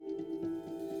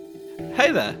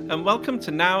Hey there, and welcome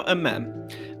to Now and Men.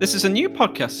 This is a new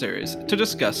podcast series to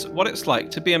discuss what it's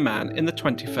like to be a man in the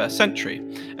 21st century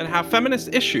and how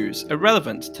feminist issues are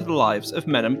relevant to the lives of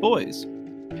men and boys.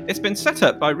 It's been set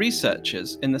up by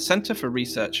researchers in the Centre for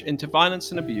Research into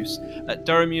Violence and Abuse at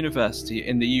Durham University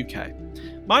in the UK.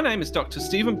 My name is Dr.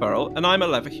 Stephen Burrell, and I'm a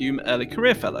Leverhulme Early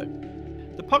Career Fellow.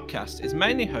 The podcast is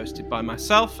mainly hosted by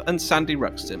myself and Sandy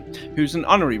Ruxton, who's an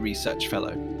Honorary Research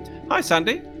Fellow. Hi,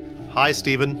 Sandy. Hi,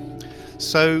 Stephen.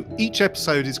 So each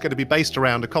episode is going to be based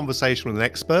around a conversation with an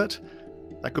expert.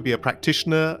 That could be a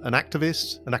practitioner, an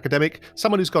activist, an academic,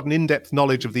 someone who's got an in-depth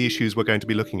knowledge of the issues we're going to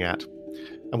be looking at.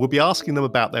 And we'll be asking them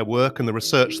about their work and the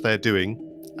research they're doing,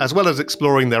 as well as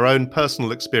exploring their own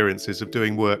personal experiences of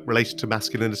doing work related to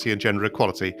masculinity and gender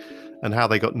equality and how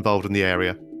they got involved in the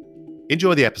area.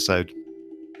 Enjoy the episode.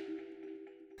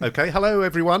 Okay, hello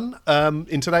everyone.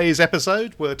 In today's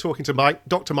episode, we're talking to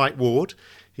Dr. Mike Ward.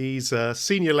 He's a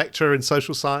senior lecturer in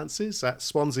social sciences at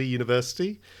Swansea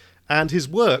University, and his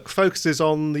work focuses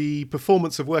on the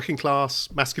performance of working class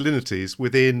masculinities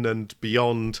within and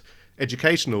beyond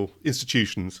educational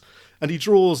institutions. And he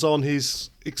draws on his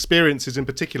experiences in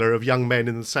particular of young men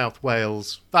in the South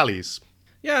Wales valleys.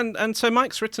 Yeah, and so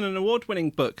Mike's written an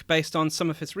award-winning book based on some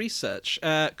of his research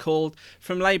called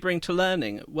From Labouring to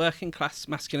Learning, Working Class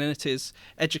Masculinities,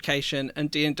 Education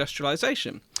and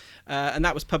Deindustrialisation. And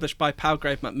that was published by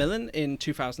Palgrave Macmillan in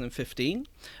 2015.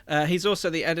 He's also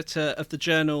the editor of the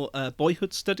journal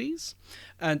Boyhood Studies.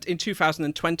 And in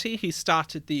 2020, he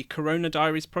started the Corona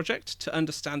Diaries project to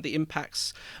understand the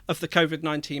impacts of the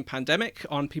COVID-19 pandemic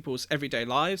on people's everyday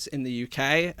lives in the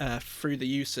UK through the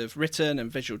use of written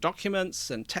and visual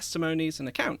documents and testimonies and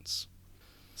accounts.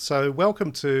 So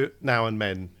welcome to Now and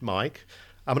Men, Mike.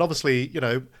 I mean, obviously,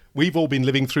 we've all been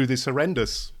living through this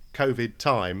horrendous COVID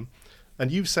time.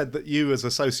 And you've said that you, as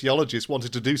a sociologist,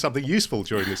 wanted to do something useful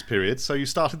during this period, so you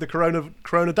started the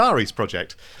Corona Diaries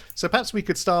project. So perhaps we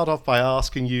could start off by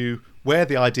asking you where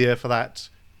the idea for that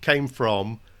came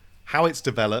from, how it's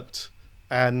developed,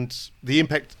 and the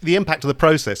impact of the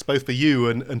process, both for you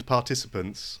and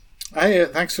participants. Hi,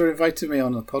 thanks for inviting me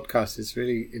on the podcast. It's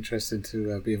really interesting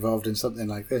to be involved in something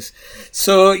like this.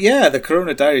 So, yeah, the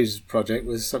Corona Diaries project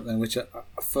was something which,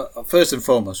 first and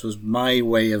foremost, was my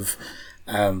way of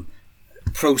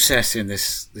processing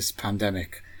this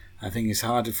pandemic. I think it's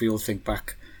hard if we all think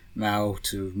back now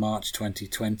to March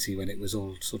 2020 when it was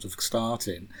all sort of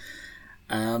starting,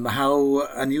 how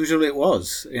unusual it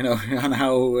was, and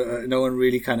how no one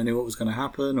really kind of knew what was going to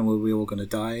happen, and were we all going to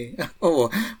die, or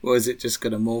was it just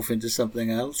going to morph into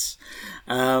something else?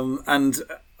 And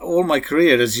all my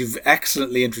career, as you've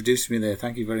excellently introduced me there,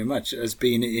 thank you very much, has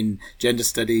been in gender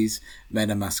studies, men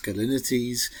and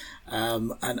masculinities,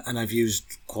 and I've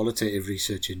used qualitative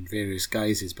research in various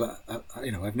guises, but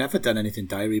I've never done anything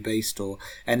diary based or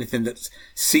anything that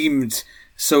seemed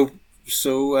so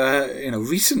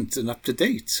recent and up to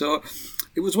date. So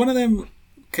it was one of them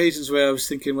occasions where I was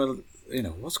thinking, well,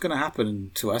 what's going to happen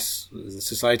to us? The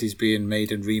society's being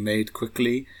made and remade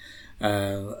quickly.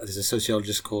 There's a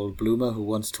sociologist called Bloomer who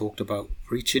once talked about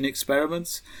breaching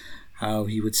experiments, how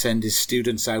he would send his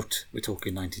students out, we're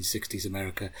talking 1960s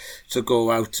America, to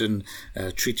go out and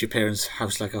treat your parents'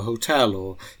 house like a hotel,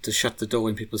 or to shut the door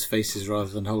in people's faces rather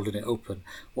than holding it open.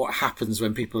 What happens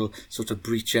when people sort of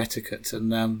breach etiquette?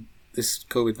 And this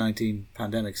COVID-19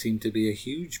 pandemic seemed to be a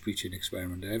huge breaching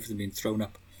experiment, everything being thrown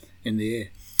up in the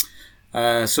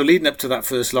air. So leading up to that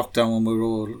first lockdown, when we were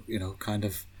all, kind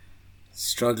of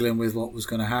struggling with what was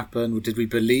going to happen, did we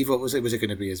believe what was it? Was it going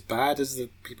to be as bad as the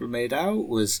people made out?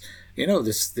 Was,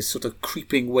 this sort of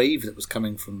creeping wave that was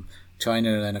coming from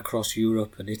China and then across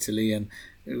Europe and Italy, and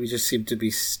we just seemed to be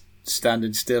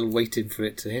standing still waiting for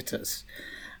it to hit us.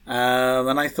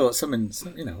 And I thought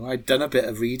I'd done a bit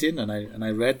of reading, and I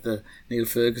read the Neil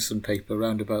Ferguson paper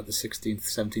around about the 16th,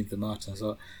 17th of March, and I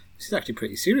thought, this is actually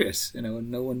pretty serious,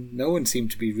 and no one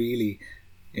seemed to be really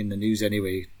in the news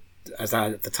anyway. At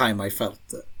the time, I felt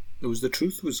that the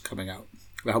truth was coming out,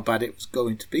 how bad it was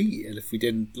going to be if we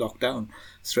didn't lock down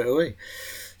straight away.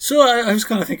 So I was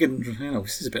kind of thinking,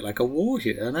 this is a bit like a war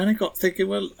here. And then I got thinking,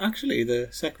 well, actually, the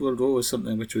Second World War was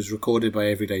something which was recorded by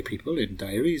everyday people in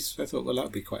diaries. I thought, well, that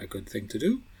would be quite a good thing to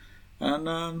do.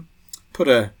 And put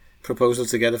a proposal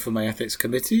together for my ethics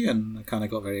committee, and I kind of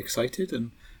got very excited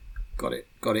and got it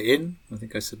in. I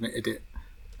think I submitted it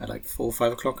at like 4 or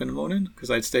 5 o'clock in the morning, because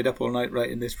I'd stayed up all night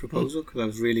writing this proposal, because I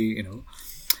was really,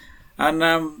 and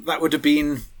that would have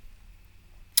been,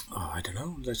 I don't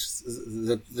know,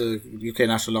 the UK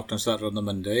national lockdown started on the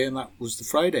Monday, and that was the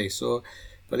Friday. So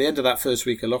by the end of that first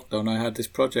week of lockdown, I had this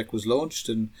project was launched,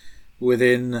 and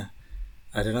within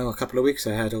I don't know, a couple of weeks,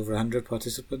 I had over 100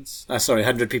 participants.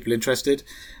 100 people interested.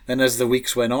 Then as the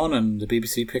weeks went on and the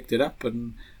BBC picked it up,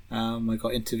 and I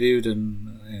got interviewed,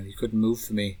 and you couldn't move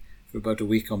for me for about a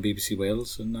week on BBC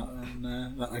Wales, and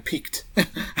I peaked.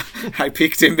 I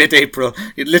peaked in mid-April.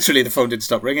 Literally, the phone didn't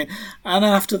stop ringing. And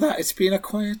after that, it's been a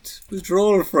quiet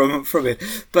withdrawal from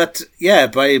it. But yeah,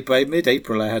 by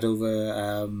mid-April, I had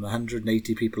over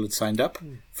 180 people had signed up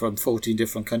from 14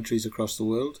 different countries across the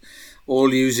world,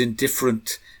 all using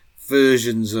different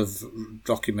versions of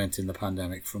documenting the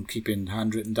pandemic, from keeping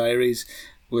handwritten diaries,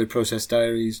 word process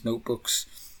diaries, notebooks,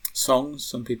 songs.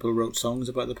 Some people wrote songs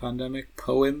about the pandemic,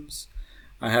 poems.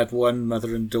 I had one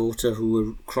mother and daughter who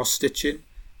were cross-stitching.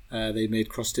 They made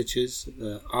cross-stitches,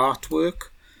 artwork.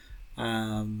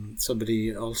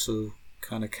 Somebody also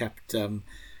kind of kept a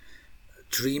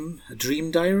dream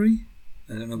diary.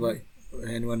 I don't know about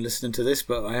anyone listening to this,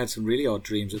 but I had some really odd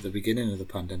dreams at the beginning of the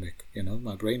pandemic.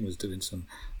 My brain was doing some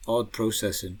odd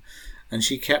processing. And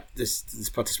she kept, this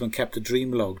participant kept a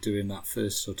dream log during that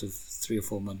first sort of 3 or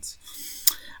 4 months.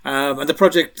 And the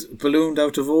project ballooned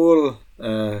out of all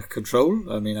control.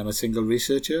 I mean, I'm a single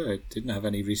researcher. I didn't have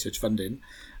any research funding.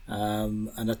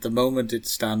 And at the moment, it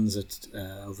stands at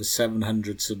over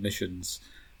 700 submissions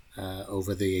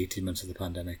over the 18 months of the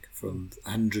pandemic from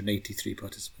 183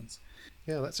 participants.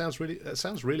 Yeah, that sounds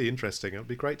really interesting. It would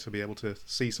be great to be able to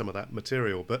see some of that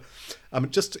material. But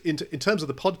just in terms of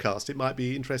the podcast, it might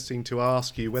be interesting to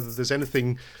ask you whether there's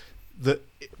anything that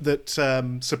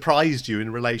surprised you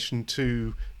in relation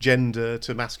to gender,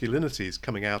 to masculinities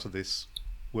coming out of this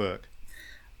work.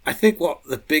 I think what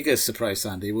the biggest surprise,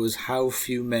 Sandy, was how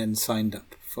few men signed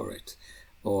up for it,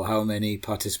 or how many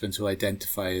participants who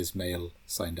identify as male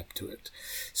signed up to it.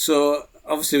 So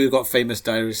obviously we've got famous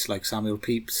diarists like Samuel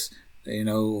Pepys,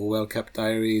 or Well Kept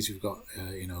Diaries. We've got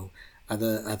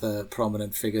other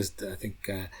prominent figures. I think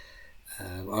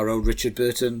our old Richard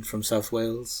Burton from South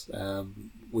Wales,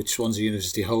 which Swansea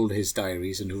University hold his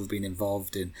diaries and who've been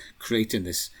involved in creating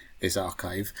this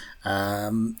archive.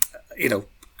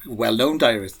 Well-known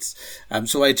diarists.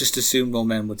 So I just assumed more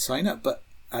men would sign up. But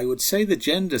I would say the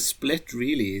gender split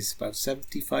really is about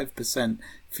 75%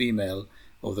 female,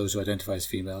 or those who identify as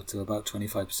female, to about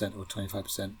 25% or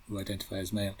 25% who identify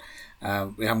as male.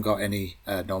 We haven't got any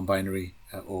non-binary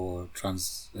or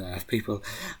trans people.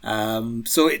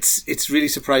 So it's really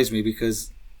surprised me,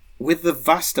 because with the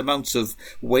vast amounts of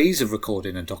ways of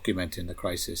recording and documenting the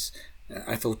crisis,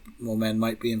 I thought more men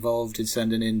might be involved in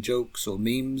sending in jokes or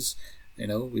memes.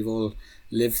 We've all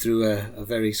lived through a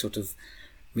very sort of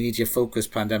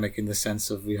media-focused pandemic, in the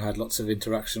sense of we had lots of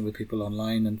interaction with people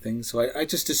online and things. So I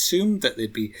just assumed that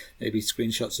there'd be maybe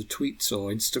screenshots of tweets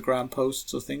or Instagram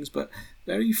posts or things, but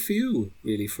very few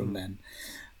really from men.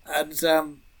 And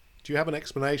do you have an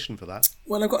explanation for that?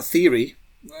 Well, I've got a theory.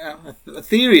 A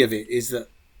theory of it is that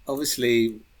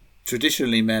obviously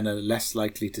traditionally men are less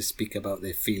likely to speak about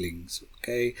their feelings.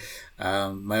 Okay,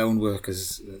 my own work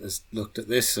has looked at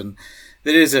this, and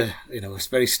there is a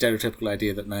very stereotypical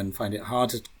idea that men find it hard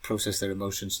to process their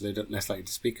emotions, so they're less likely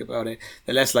to speak about it.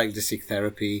 They're less likely to seek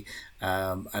therapy,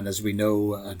 and as we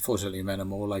know, unfortunately, men are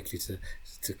more likely to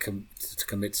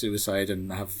commit suicide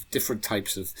and have different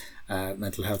types of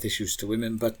mental health issues to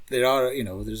women. But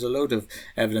there's a load of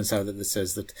evidence out there that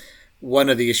says that one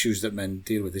of the issues that men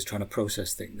deal with is trying to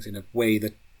process things in a way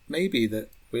that maybe that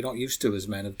we're not used to as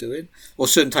men of doing, or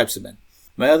certain types of men.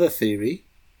 My other theory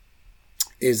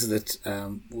is that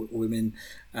women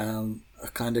are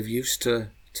kind of used to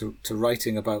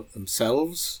writing about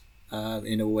themselves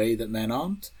in a way that men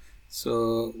aren't.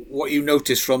 So what you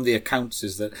notice from the accounts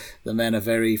is that the men are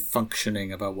very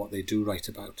functioning about what they do write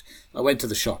about. I went to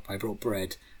the shop, I brought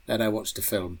bread, then I watched a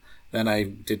film, then I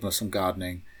did some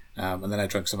gardening, and then I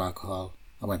drank some alcohol.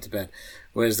 I went to bed.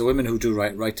 Whereas the women who do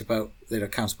write about their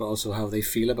accounts, but also how they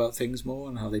feel about things more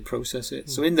and how they process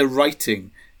it. So in the writing,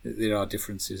 there are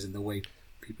differences in the way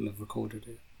people have recorded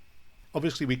it.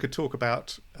 Obviously, we could talk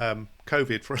about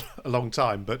COVID for a long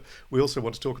time, but we also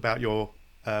want to talk about your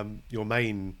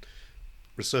main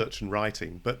research and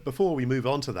writing. But before we move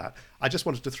on to that, I just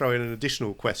wanted to throw in an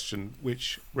additional question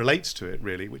which relates to it,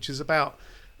 really, which is about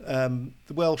the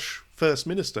Welsh First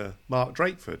Minister, Mark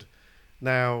Drakeford.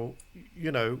 Now,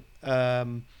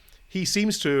 he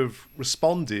seems to have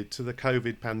responded to the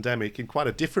COVID pandemic in quite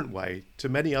a different way to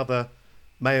many other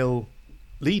male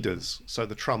leaders. So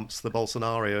the Trumps, the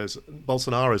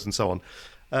Bolsonaros and so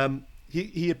on.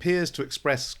 He appears to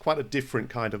express quite a different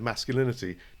kind of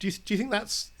masculinity. Do you think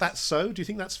that's so? Do you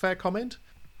think that's a fair comment?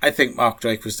 I think Mark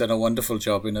Drakeford's done a wonderful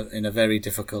job in a very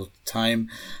difficult time.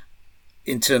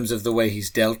 in terms of the way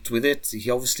he's dealt with it, he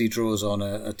obviously draws on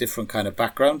a different kind of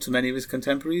background to many of his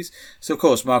contemporaries. So, of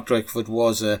course, Mark Drakeford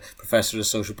was a professor of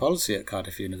social policy at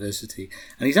Cardiff University,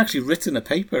 and he's actually written a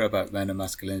paper about men and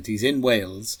masculinities in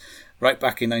Wales right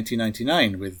back in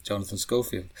 1999 with Jonathan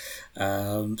Schofield.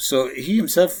 So he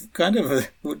himself kind of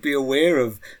would be aware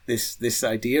of this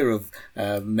idea of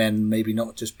men maybe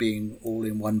not just being all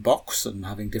in one box and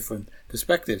having different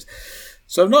perspectives.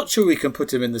 So I'm not sure we can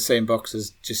put him in the same box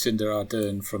as Jacinda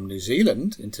Ardern from New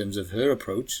Zealand in terms of her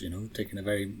approach, taking a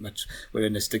very much, we're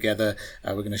in this together,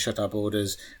 we're going to shut our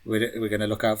borders, we're going to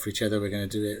look out for each other, we're going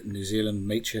to do it in New Zealand,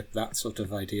 mateship, that sort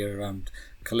of idea around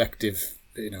collective,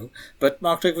 But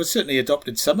Mark Drakeford certainly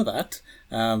adopted some of that.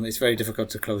 It's very difficult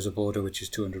to close a border which is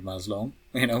 200 miles long,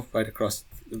 right across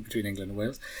between England and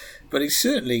Wales. But he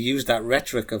certainly used that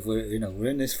rhetoric of we're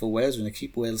in this for Wales, we're going to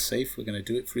keep Wales safe, we're going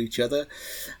to do it for each other.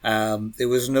 There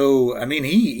was no,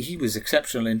 he was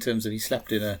exceptional in terms of he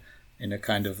slept in a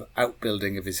kind of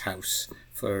outbuilding of his house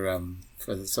for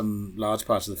some large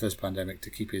parts of the first pandemic to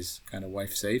keep his kind of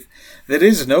wife safe. There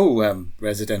is no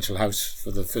residential house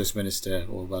for the First Minister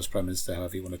or Welsh Prime Minister,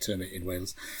 however you want to term it, in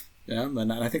Wales.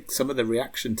 And I think some of the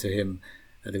reaction to him,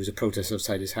 there was a protest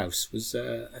outside his house, was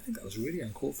I think that was really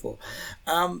uncalled for.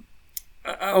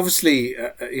 Obviously,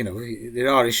 there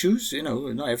are issues.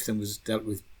 Not everything was dealt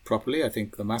with properly. I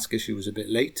think the mask issue was a bit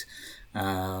late.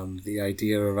 The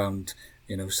idea around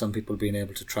some people being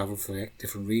able to travel for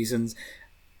different reasons.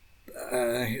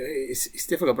 It's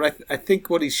difficult, but I think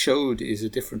what he showed is a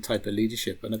different type of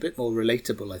leadership and a bit more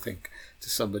relatable, I think, to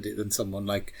somebody than someone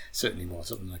like, certainly more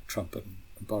someone like Trump and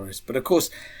Boris. But of course,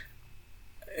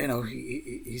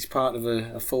 he's part of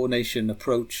a four-nation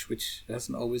approach, which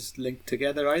hasn't always linked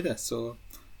together either. So,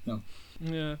 no.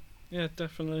 Yeah,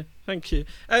 definitely. Thank you.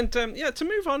 And to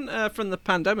move on from the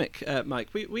pandemic, Mike,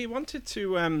 we wanted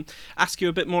to ask you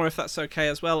a bit more, if that's okay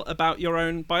as well, about your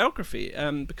own biography,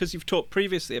 because you've talked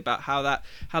previously about how that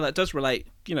does relate,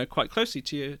 quite closely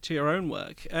to your own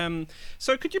work.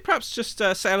 So could you perhaps just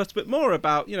say a little bit more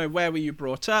about, where were you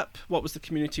brought up, what was the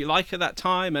community like at that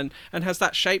time, and has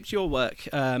that shaped your work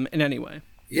in any way?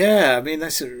 Yeah,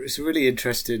 it's a really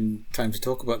interesting time to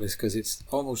talk about this because it's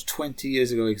almost 20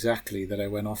 years ago exactly that I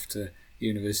went off to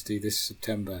university this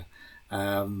September.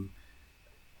 I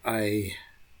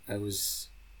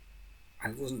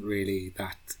wasn't really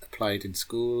that applied in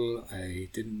school. I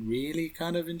didn't really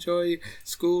kind of enjoy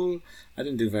school. I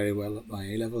didn't do very well at my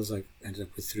A-levels. I ended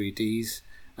up with 3 Ds.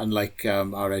 Unlike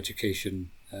our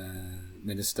education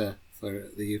minister for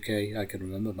the UK, I can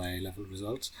remember my A-level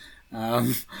results.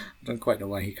 I don't quite know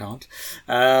why he can't.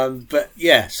 But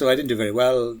yeah, so I didn't do very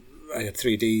well. I had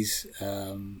 3 Ds,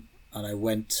 and I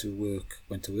went to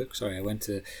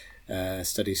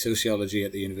study sociology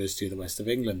at the University of the West of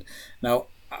England. Now,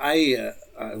 I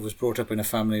was brought up in a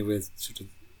family with sort of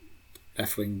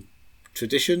left-wing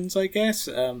traditions, I guess.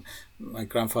 My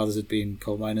grandfathers had been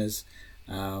coal miners.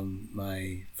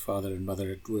 My father and mother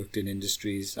had worked in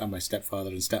industries, and my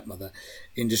stepfather and stepmother,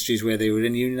 industries where they were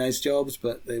in unionised jobs,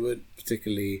 but they weren't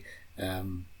particularly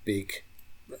big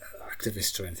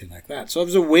activists or anything like that. So I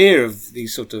was aware of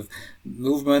these sort of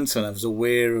movements, and I was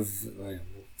aware of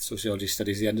sociology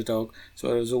studies the underdog.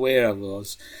 So I was aware I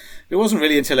was. It wasn't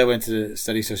really until I went to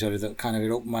study sociology that kind of it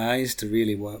opened my eyes to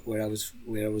really where I was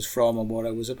from and what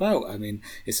I was about.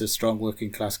 It's a strong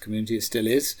working class community. It still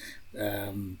is,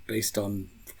 based on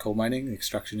coal mining, the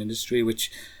extraction industry,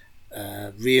 which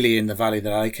really in the valley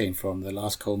that I came from, the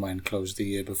last coal mine closed the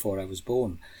year before I was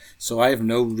born. So I have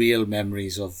no real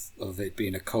memories of it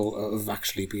being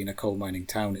actually being a coal mining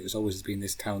town. It was always been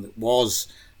this town that was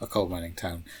a coal mining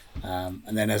town.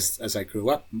 And then as I grew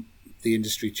up, the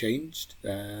industry changed,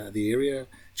 the area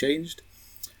changed.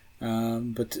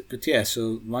 But yeah,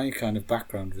 so my kind of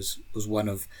background was one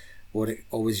of what it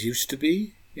always used to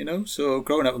be, So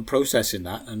growing up and processing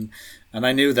that, and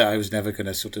I knew that I was never going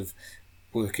to sort of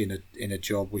work in a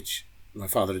job which my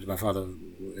father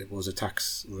was a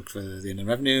tax, worked for the Inland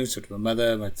Revenue, sort of my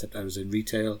mother. My stepdad was in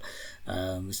retail.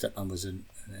 My stepmom was an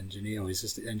engineer, or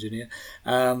assistant engineer.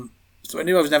 So I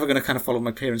knew I was never going to kind of follow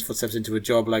my parents' footsteps into a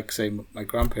job like, say, my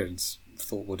grandparents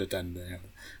thought would have done,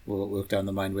 work down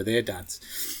the mine with their dads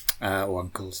or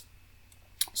uncles.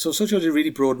 So sociology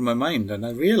really broadened my mind, and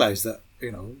I realised that,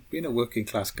 being a working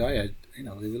class guy,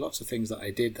 there were lots of things that I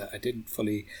did that I didn't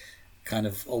fully kind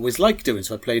of always like doing.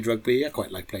 So I played rugby. I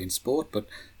quite like playing sport, but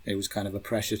it was kind of a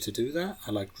pressure to do that.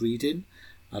 I liked reading.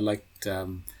 I liked, I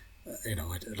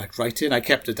liked writing. I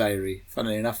kept a diary.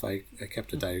 Funnily enough, I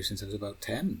kept a diary since I was about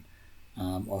 10,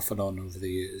 off and on over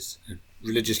the years,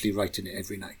 religiously writing it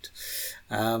every night.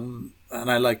 And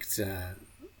I liked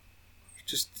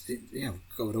just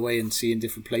going away and seeing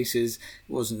different places.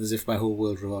 It wasn't as if my whole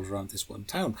world revolved around this one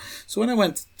town. So when I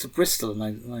went to Bristol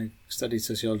and I studied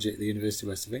sociology at the University of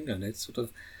West of England, it sort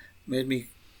of made me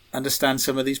understand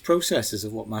some of these processes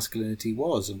of what masculinity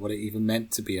was and what it even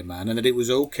meant to be a man, and that it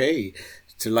was okay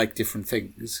to like different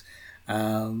things,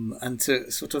 and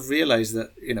to sort of realise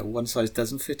that one size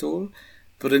doesn't fit all.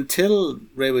 But until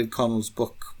Raewyn Connell's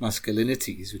book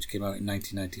Masculinities, which came out in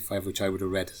 1995, which I would have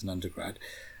read as an undergrad,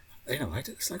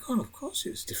 it's like, oh, of course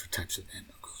there's different types of men.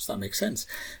 Of course, that makes sense.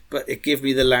 But it gave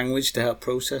me the language to help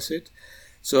process it.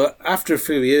 So after a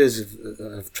few years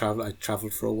of travel, I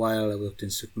travelled for a while. I worked in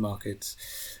supermarkets.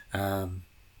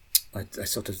 I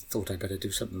sort of thought I'd better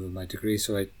do something with my degree,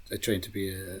 so I trained to be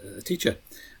a teacher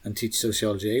and teach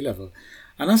sociology A-level.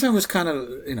 And as I was kind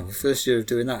of, first year of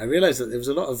doing that, I realised that there was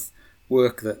a lot of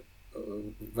work that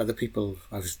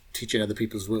I was teaching other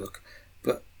people's work,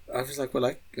 but I was like, well,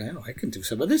 I can do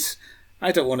some of this.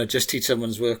 I don't want to just teach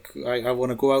someone's work. I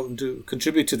want to go out and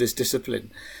contribute to this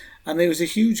discipline. And there was a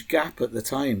huge gap at the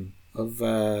time of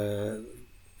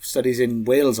studies in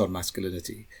Wales on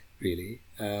masculinity, really.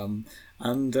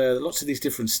 And lots of these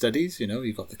different studies,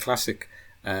 you've got the classic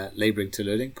Labouring to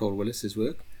Learning, Paul Willis's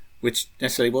work, which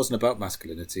necessarily wasn't about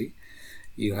masculinity.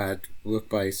 You had work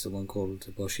by someone called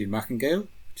Boisin Mackingale,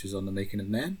 which was on the making of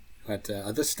men. You had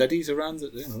other studies around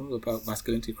about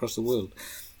masculinity across the world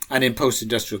and in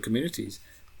post-industrial communities,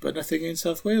 but nothing in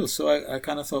South Wales. So I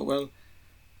kind of thought, well,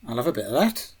 I'll have a bit of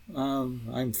that.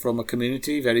 I'm from a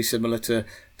community very similar to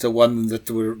one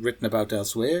that were written about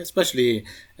elsewhere, especially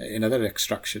in other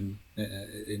extraction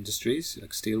industries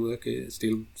like steelwork,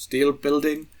 steel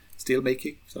building, steel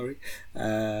making.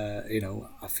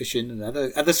 Fishing and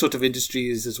other sort of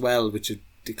industries as well, which had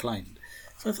declined.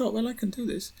 So I thought, well, I can do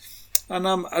this. And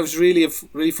I was really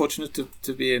fortunate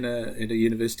to be in a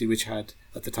university which had,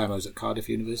 at the time I was at Cardiff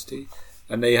University,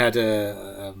 and they had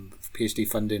a PhD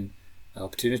funding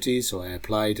opportunities, so I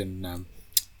applied and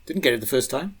didn't get it the first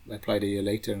time. I applied a year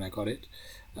later and I got it.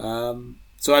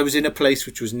 So I was in a place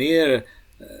which was near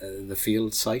the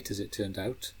field site, as it turned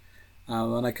out,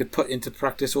 and I could put into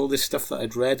practice all this stuff that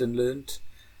I'd read and learnt.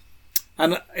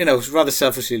 And rather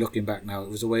selfishly looking back now, it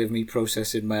was a way of me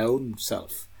processing my own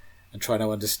self and trying to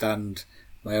understand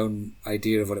my own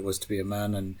idea of what it was to be a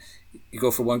man. And you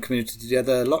go from one community to the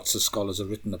other. Lots of scholars have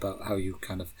written about how you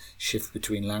kind of shift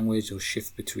between language or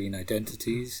shift between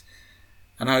identities,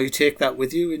 and how you take that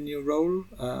with you in your role.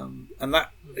 And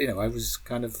that, I was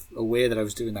kind of aware that I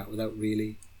was doing that without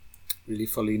really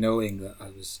fully knowing that I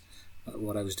was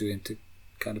what I was doing to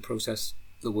kind of process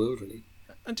the world, really.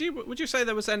 And would you say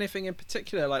there was anything in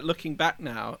particular, like looking back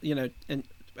now,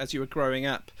 as you were growing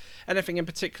up, anything in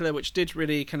particular which did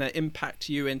really kind of impact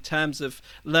you in terms of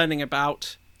learning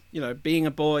about, being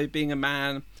a boy, being a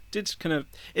man, did kind of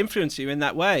influence you in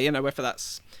that way, whether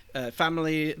that's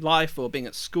family life or being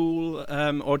at school,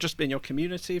 or just being your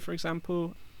community, for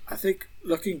example? I think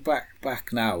looking back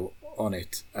now on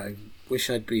it, I wish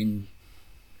I'd been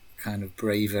kind of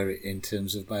braver in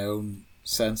terms of my own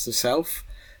sense of self.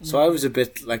 So I was a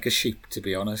bit like a sheep, to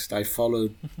be honest. I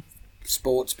followed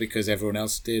sports because everyone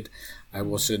else did. I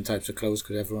wore certain types of clothes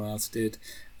because everyone else did.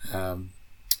 I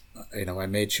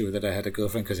made sure that I had a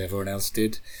girlfriend because everyone else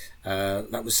did.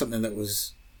 That was something that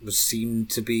was seen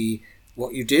to be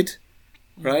what you did,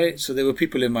 right? So there were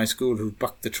people in my school who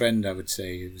bucked the trend, I would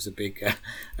say. It was a big,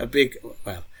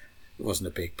 well, it wasn't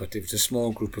a big, but it was a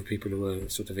small group of people who were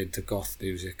sort of into goth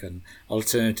music and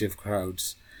alternative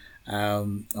crowds. They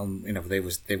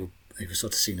were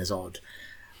sort of seen as odd.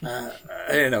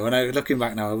 And looking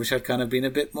back now, I wish I'd kind of been a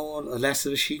bit more or less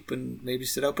of a sheep and maybe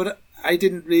stood out. But I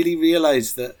didn't really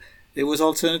realise that there was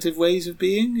alternative ways of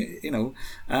being.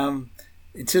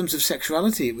 In terms of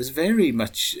sexuality, it was very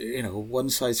much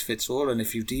one size fits all, and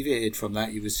if you deviated from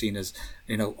that, you were seen as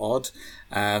odd.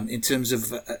 In terms of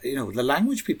the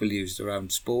language people used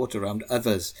around sport, around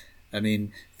others. I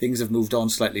mean, things have moved on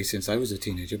slightly since I was a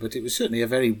teenager, but it was certainly a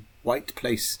very white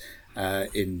place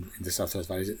in the South Wales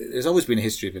Valleys. There's always been a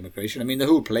history of immigration. I mean, the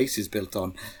whole place is built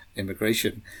on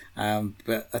immigration.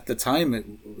 But at the time, it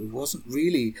wasn't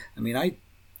really... I mean, I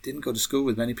didn't go to school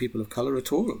with many people of colour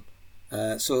at all.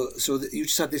 So you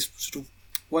just had this sort of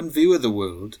one view of the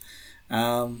world.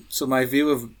 So my view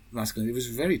of masculinity was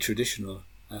very traditional.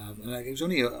 And it was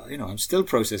only, I'm still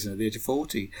processing at the age of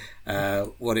 40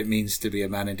 what it means to be a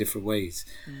man in different ways.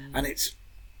 And it's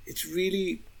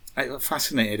really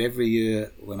fascinated every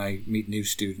year when I meet new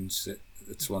students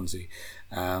at Swansea,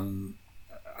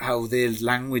 how their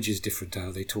language is different to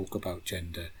how they talk about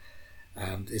gender.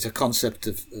 There's a concept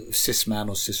of cis man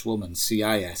or cis woman,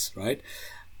 CIS, right?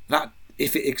 That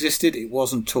if it existed, it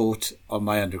wasn't taught on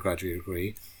my undergraduate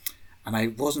degree, and I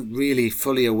wasn't really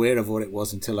fully aware of what it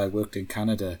was until I worked in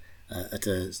Canada at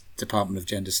a Department of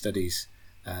Gender Studies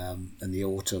in the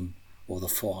autumn or the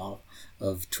fall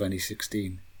of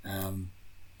 2016.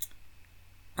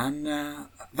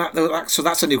 So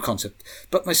that's a new concept.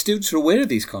 But my students are aware of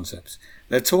these concepts.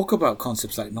 They'll talk about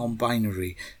concepts like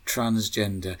non-binary,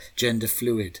 transgender, gender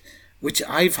fluid, which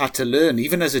I've had to learn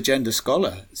even as a gender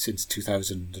scholar since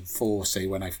 2004, say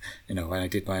when I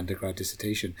did my undergrad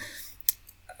dissertation.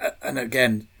 And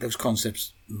again, those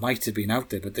concepts might have been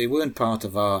out there, but they weren't part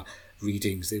of our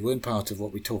readings. They weren't part of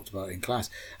what we talked about in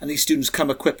class. And these students come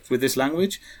equipped with this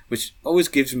language, which always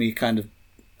gives me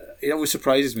it always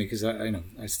surprises me, because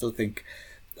I still think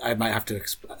I might have to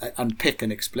unpick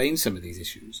and explain some of these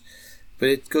issues. But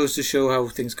it goes to show how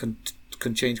things can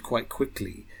change quite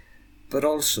quickly. But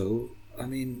also, I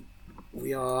mean,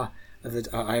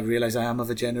 I realise I am of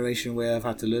a generation where I've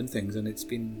had to learn things, and it's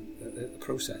been a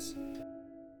process.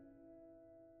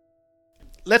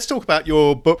 Let's talk about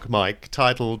your book, Mike,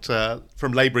 titled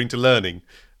From Labouring to Learning.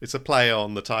 It's a play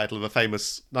on the title of a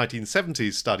famous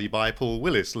 1970s study by Paul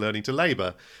Willis, Learning to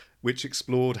Labour, which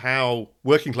explored how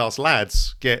working class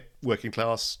lads get working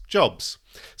class jobs.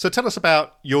 So tell us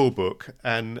about your book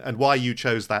and why you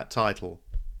chose that title.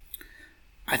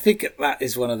 I think that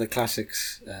is one of the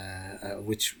classics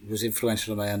which was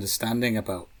influential in my understanding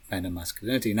about men and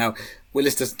masculinity. Now,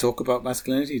 Willis doesn't talk about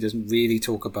masculinity. He doesn't really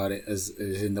talk about it as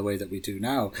in the way that we do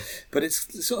now. But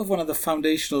it's sort of one of the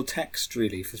foundational texts,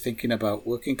 really, for thinking about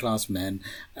working class men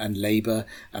and labour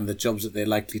and the jobs that they're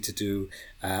likely to do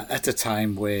at a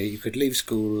time where you could leave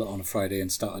school on a Friday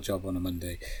and start a job on a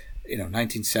Monday.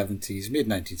 1970s,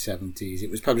 mid-1970s. It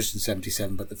was published in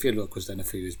 77, but the fieldwork was done a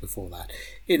few years before that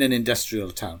in an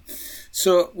industrial town.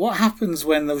 So what happens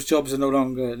when those jobs no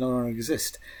longer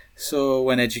exist? So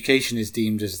when education is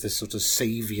deemed as the sort of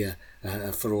saviour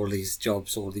for all these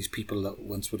jobs, all these people that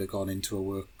once would have gone into a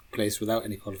workplace without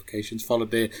any qualifications,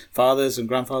 followed their fathers and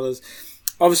grandfathers,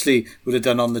 obviously would have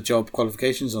done on-the-job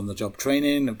qualifications, on-the-job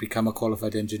training, and become a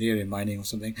qualified engineer in mining or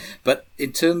something. But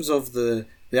in terms of the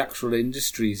actual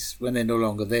industries, when they're no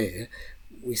longer there,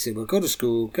 we say, well, go to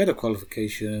school, get a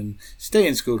qualification, stay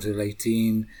in school till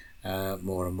 18,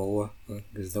 more and more,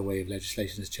 because the way of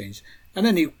legislation has changed, and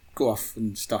then you go off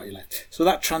and start your life. So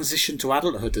that transition to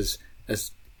adulthood has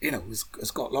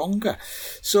got longer.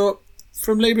 So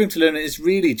from labouring to learning is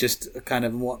really just a kind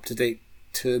of more up-to-date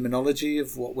terminology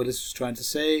of what Willis was trying to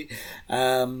say.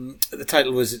 The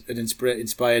title was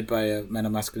inspired by a men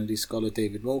and masculinity scholar,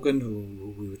 David Morgan,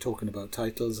 who we were talking about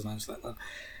titles, and I was like, well,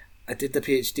 I did the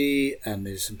PhD and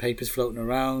there's some papers floating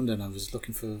around, and I was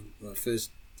looking for my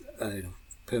first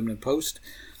permanent post,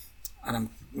 and I'm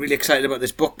really excited about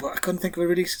this book, but I couldn't think of a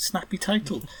really snappy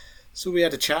title. So we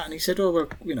had a chat, and he said, oh, well,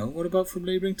 what about From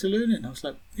Labouring to Learning? And I was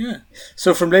like, yeah.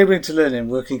 So From Labouring to Learning,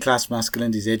 Working Class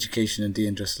Masculinities, Education and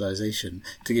Deindustrialisation,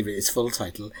 to give it its full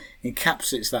title,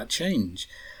 encapsulates that change.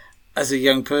 As a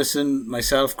young person,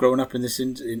 myself, growing up in this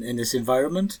in this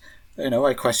environment,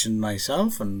 I questioned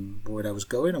myself and where I was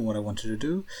going and what I wanted to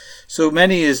do. So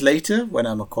many years later, when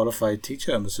I'm a qualified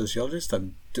teacher, I'm a sociologist,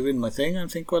 I'm doing my thing, I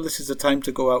think, well, this is the time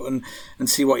to go out and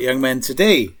see what young men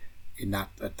today, in that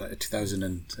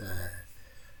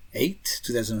 2008,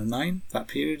 2009, that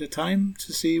period of time,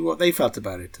 to see what they felt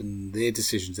about it and their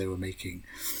decisions they were making.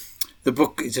 The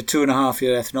book is a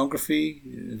 2.5-year ethnography,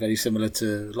 very similar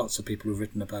to lots of people who've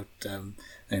written about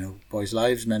boys'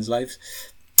 lives, men's lives.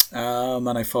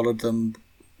 And I followed them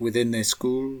within their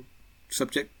school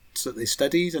subjects that they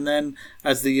studied, and then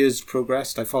as the years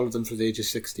progressed, I followed them from the age of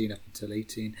 16 up until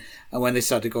 18. And when they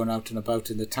started going out and about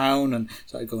in the town and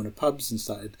started going to pubs and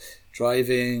started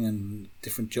driving and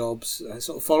different jobs, I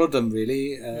sort of followed them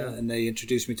really, and they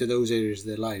introduced me to those areas of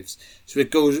their lives. So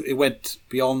it went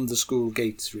beyond the school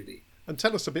gates really. And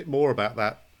tell us a bit more about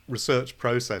that research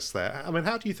process there. I mean,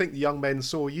 how do you think the young men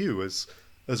saw you as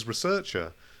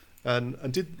researcher? And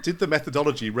did the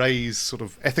methodology raise sort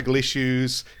of ethical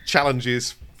issues,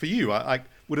 challenges for you? I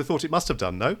would have thought it must have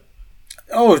done, no?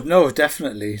 Oh, no,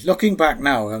 definitely. Looking back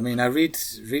now, I mean, I read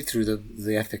through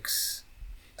the ethics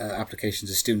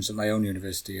applications of students at my own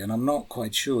university, and I'm not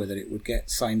quite sure that it would get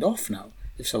signed off now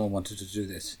if someone wanted to do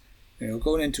this.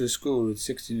 Going into a school with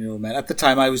 16-year-old men. At the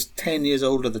time, I was 10 years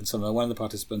older than someone. One of the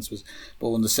participants was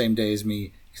born the same day as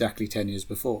me, exactly 10 years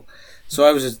before. So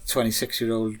I was a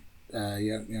 26-year-old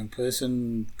young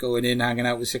person going in, hanging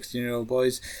out with 16-year-old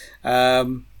boys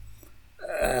who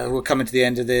were coming to the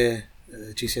end of their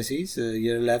GCSEs,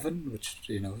 year 11, which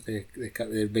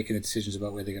they're making the decisions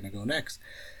about where they're going to go next.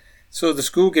 So the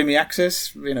school gave me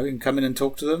access, you can come in and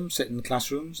talk to them, sit in the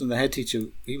classrooms, and the head teacher,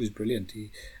 he was brilliant.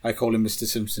 I call him Mr.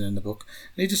 Simpson in the book.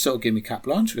 And he just sort of gave me carte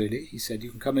blanche, really. He said,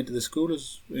 you can come into the school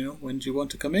when do you want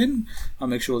to come in? I'll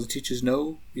make sure the teachers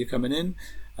know you're coming in.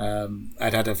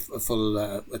 I'd had a full,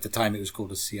 at the time it was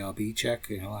called a CRB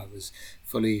check. I was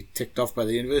fully ticked off by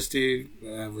the university.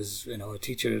 I was, a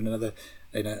teacher in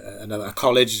a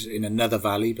college in another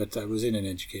valley, but I was in an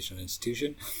educational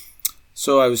institution.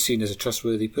 So I was seen as a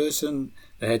trustworthy person.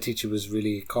 The head teacher was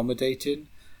really accommodating,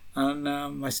 and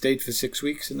I stayed for 6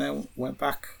 weeks and then went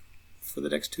back for the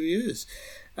next 2 years.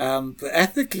 But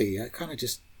ethically, I kind of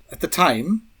just, at the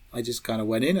time, I just kind of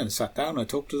went in and sat down. I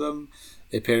talked to them.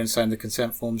 Their parents signed the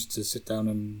consent forms to sit down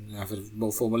and have a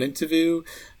more formal interview.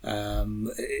 I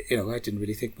didn't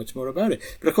really think much more about it.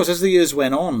 But of course, as the years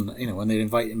went on, when they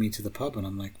invited me to the pub, and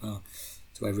I'm like, well,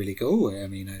 do I really go? I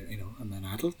mean, I'm an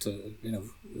adult.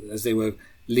 As they were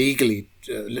legally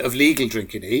of legal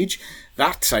drinking age,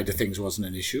 that side of things wasn't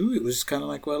an issue. It was kind of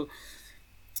like, well,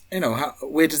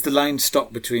 where does the line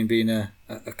stop between being a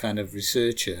kind of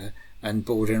researcher and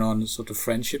bordering on sort of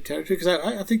friendship territory? Because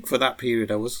I think for that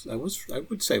period I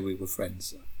would say we were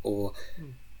friends, or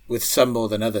with some more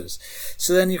than others.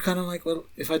 So then you're kind of like, well,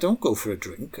 if I don't go for a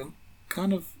drink, I'm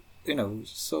kind of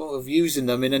sort of using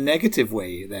them in a negative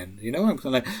way. Then I'm kind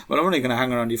of like, well, I'm only going to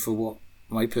hang around you for what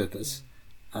my purpose,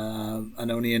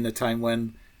 and only in the time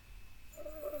when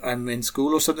I'm in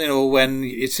school or something, or when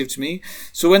it suits me.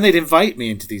 So when they'd invite me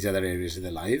into these other areas of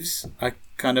their lives, I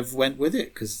kind of went with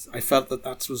it because I felt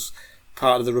that was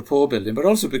part of the rapport building, but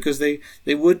also because they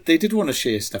did want to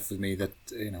share stuff with me that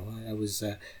I was.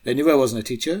 They knew I wasn't a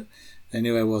teacher. They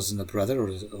knew I wasn't a brother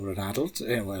or an adult,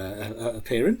 a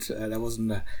parent. I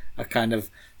wasn't a kind of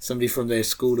somebody from their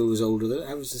school who was older than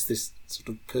I was. Just this sort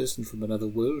of person from another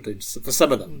world for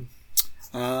some of them.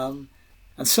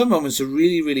 And some moments are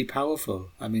really, really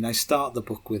powerful. I mean, I start the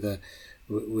book with a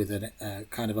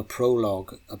kind of a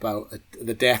prologue about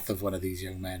the death of one of these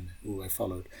young men who I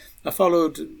followed. I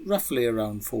followed roughly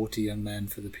around 40 young men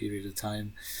for the period of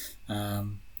time.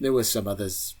 There were some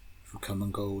others who come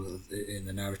and go in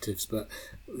the narratives, but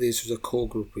this was a core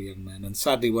group of young men. And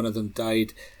sadly, one of them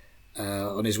died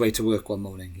on his way to work one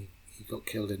morning. He got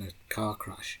killed in a car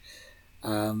crash.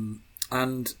 And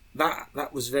that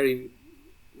was very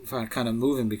kind of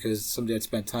moving because somebody I'd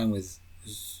spent time with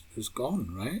was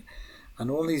gone, right?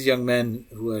 And all these young men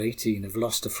who are 18 have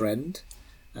lost a friend.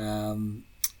 And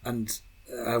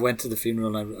I went to the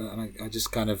funeral and I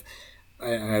just kind of,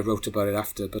 I wrote about it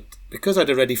after, but because I'd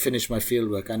already finished my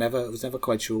fieldwork, I was never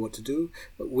quite sure what to do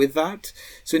with that.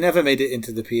 So it never made it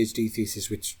into the PhD thesis,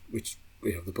 which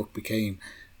the book became.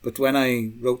 But when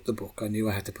I wrote the book, I knew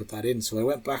I had to put that in. So I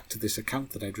went back to this account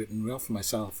that I'd written for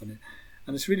myself, and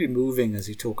it's really moving as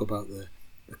you talk about the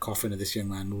coffin of this young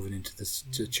man moving into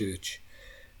to church.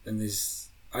 And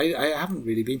I haven't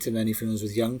really been to many funerals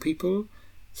with young people,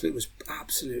 so it was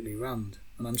absolutely rammed.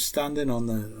 And I'm standing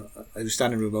I was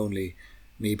standing room only,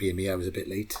 me being me, I was a bit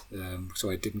late,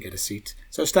 so I didn't get a seat.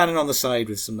 So I was standing on the side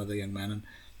with some other young men, and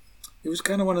it was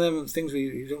kind of one of them things where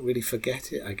you don't really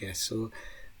forget it, I guess. So,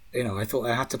 I thought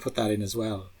I had to put that in as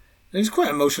well. And it was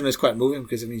quite emotional, it's quite moving,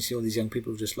 because you see all these young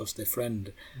people who've just lost their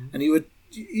friend, and you would,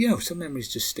 some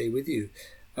memories just stay with you.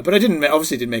 But I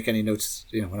obviously didn't make any notes,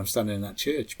 when I'm standing in that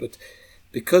church, but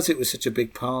because it was such a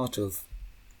big part of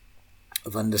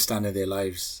understanding their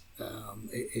lives,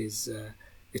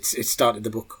 it started the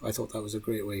book. I thought that was a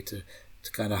great way to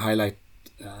kind of highlight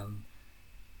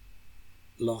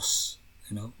loss,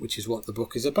 which is what the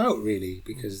book is about, really,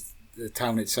 because the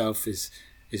town itself is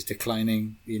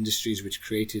declining. The industries which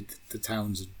created the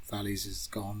towns and valleys is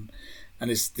gone, and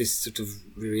it's this sort of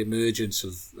re-emergence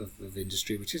of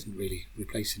industry which isn't really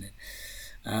replacing it.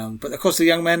 But of course, the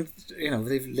young men,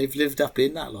 they've lived up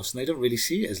in that loss, and they don't really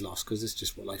see it as loss because it's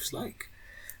just what life's like.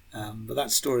 But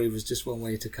that story was just one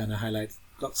way to kind of highlight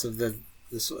lots of the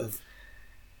sort of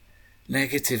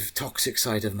negative, toxic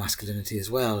side of masculinity as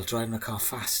well. Driving a car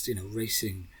fast,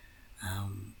 racing,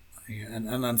 and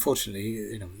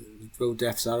unfortunately, road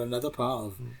deaths are another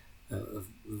part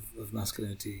of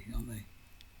masculinity, aren't they?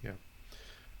 Yeah.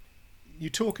 You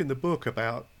talk in the book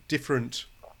about different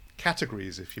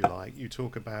categories, if you like. You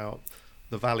talk about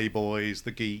the Valley Boys,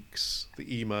 the geeks,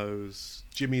 the emos,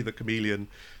 Jimmy the chameleon.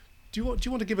 Do you want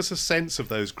to give us a sense of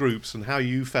those groups and how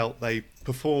you felt they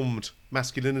performed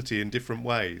masculinity in different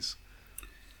ways?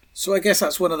 So I guess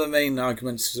that's one of the main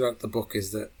arguments throughout the book,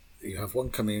 is that you have one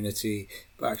community,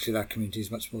 but actually that community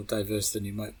is much more diverse than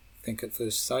you might think at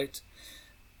first sight.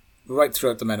 Right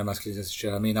throughout the Men of Masculinity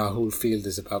literature, our whole field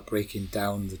is about breaking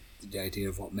down the idea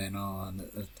of what men are, and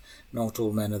that not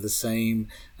all men are the same,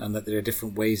 and that there are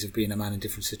different ways of being a man in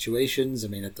different situations. I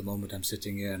mean, at the moment I'm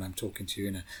sitting here and I'm talking to you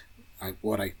in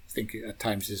what I think at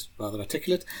times is rather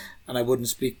articulate, and I wouldn't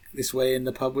speak this way in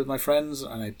the pub with my friends,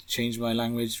 and I'd change my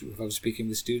language if I was speaking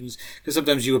with students, because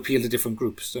sometimes you appeal to different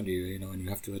groups, don't you? And you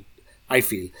have to, I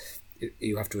feel,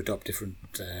 you have to adopt different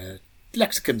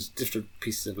lexicons, different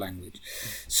pieces of language.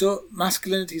 So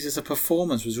masculinities as a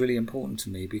performance was really important to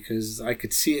me, because I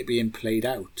could see it being played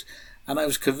out, and I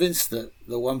was convinced that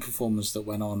the one performance that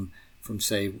went on from,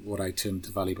 say, what I termed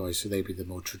the Valley Boys, so they'd be the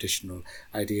more traditional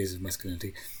ideas of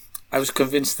masculinity, I was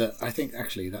convinced that I think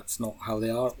actually that's not how they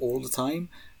are all the time.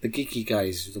 The geeky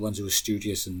guys, the ones who are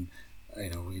studious and,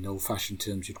 in old-fashioned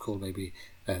terms you'd call maybe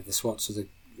the SWATs, or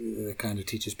the kind of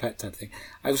teacher's pet type thing.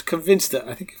 I was convinced that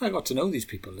I think if I got to know these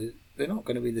people, they're not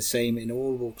going to be the same in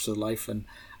all walks of life. And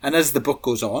as the book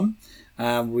goes on,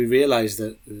 we realise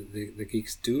that the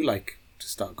geeks do like to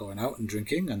start going out and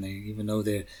drinking, and even though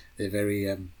they're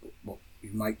very what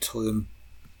you might term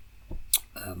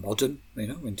modern,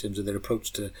 in terms of their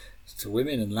approach to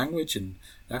women and language, and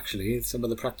actually some of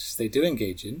the practice they do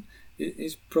engage in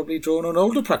is probably drawn on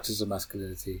older practices of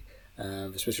masculinity,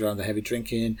 especially around the heavy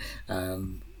drinking.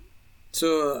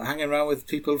 So hanging around with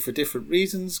people for different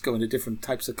reasons, going to different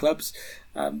types of clubs,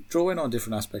 drawing on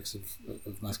different aspects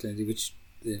of masculinity, which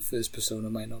the first persona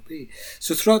might not be.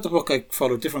 So throughout the book I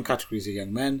followed different categories of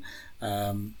young men.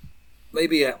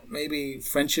 Maybe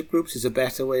friendship groups is a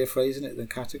better way of phrasing it than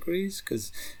categories,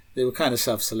 because they were kind of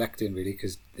self-selecting really,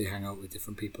 because they hang out with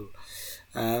different people.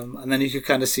 And then you could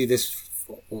kind of see this,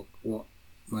 what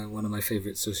one of my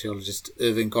favourite sociologists,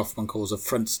 Irving Goffman, calls a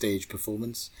front stage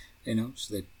performance.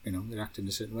 So they're acting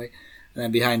a certain way, and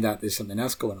then behind that there's something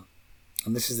else going on.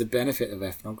 And this is the benefit of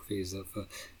ethnography, is that for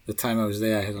the time I was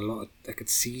there, I could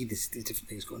see these different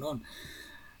things going on.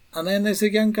 And then there's a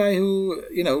young guy who,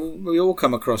 we all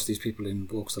come across these people in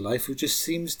walks of life who just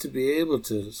seems to be able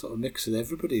to sort of mix with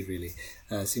everybody, really.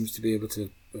 Seems to be able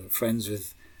to friends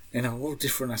with, all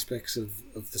different aspects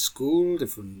of the school,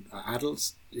 different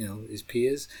adults, his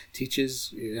peers,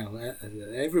 teachers,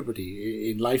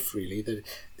 everybody in life, really.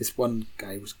 This one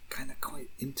guy was kind of quite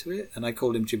into it, and I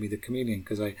called him Jimmy the Chameleon,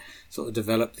 because I sort of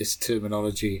developed this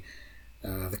terminology,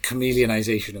 the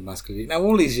chameleonization of masculinity. Now,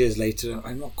 all these years later,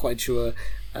 I'm not quite sure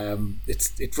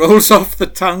it rolls off the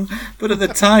tongue, but at the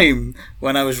time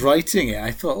when I was writing it,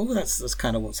 I thought, that's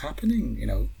kind of what's happening,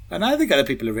 And I think other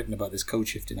people have written about this code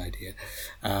shifting idea,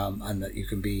 and that you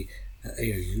can be,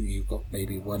 you've got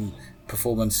maybe one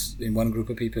performance in one group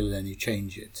of people, and then you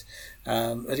change it.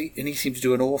 And he seemed to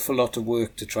do an awful lot of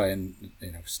work to try and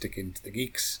stick into the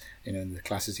geeks, in the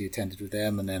classes he attended with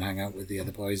them, and then hang out with the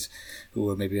other boys who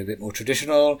were maybe a bit more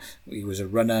traditional. He was a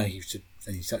runner. He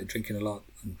started drinking a lot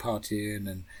and partying,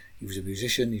 and he was a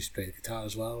musician. He used to play the guitar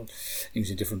as well. He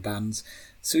was in different bands,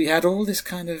 so he had all this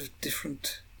kind of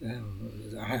different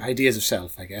ideas of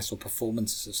self, I guess, or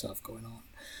performances of self going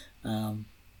on.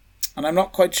 And I'm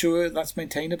not quite sure that's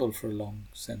maintainable for a long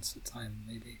sense of time,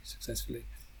 maybe successfully.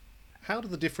 How do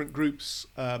the different groups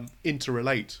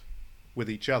interrelate with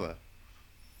each other?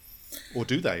 Or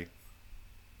do they?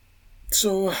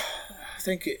 So I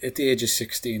think at the age of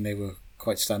 16 they were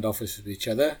quite standoffish with each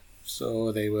other.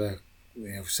 So they were,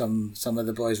 some of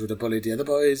the boys would have bullied the other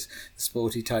boys. The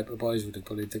sporty type of boys would have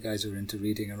bullied the guys who were into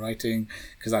reading and writing,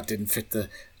 because that didn't fit the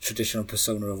traditional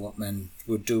persona of what men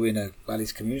would do in a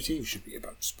Valleys community. You should be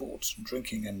about sports and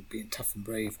drinking and being tough and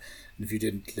brave. And if you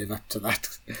didn't live up to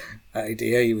that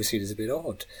idea, you were seen as a bit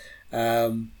odd.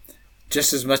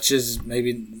 Just as much as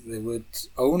maybe they would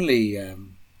only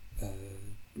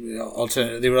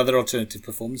there were other alternative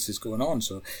performances going on.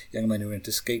 So young men who were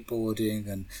into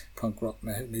skateboarding and punk rock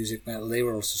music, metal, they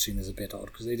were also seen as a bit odd,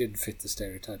 because they didn't fit the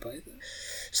stereotype either.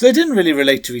 So they didn't really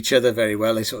relate to each other very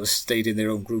well. They sort of stayed in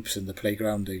their own groups in the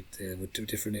playground. They would do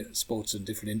different sports and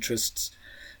different interests.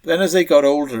 But then as they got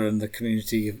older and the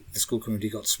school community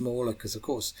got smaller, because of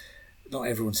course not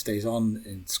everyone stays on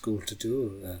in school to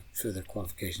do further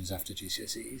qualifications after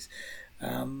GCSEs,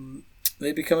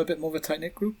 they become a bit more of a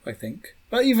tight-knit group, I think.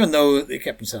 But even though they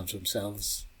kept themselves to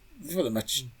themselves, for the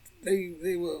much, they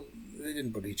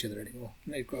didn't bully each other anymore.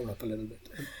 They'd grown up a little bit.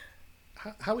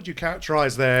 How would you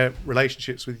characterise their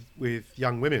relationships with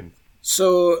young women?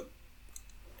 So,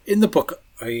 in the book,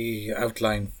 I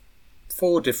outline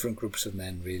 4 different groups of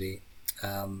men, really.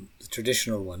 The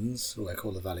traditional ones, who I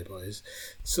call the Valley Boys.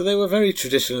 So they were very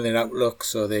traditional in their outlook,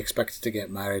 so they expected to get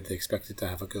married, they expected to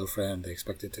have a girlfriend, they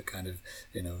expected to kind of,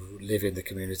 live in the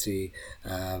community.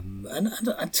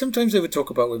 And sometimes they would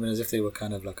talk about women as if they were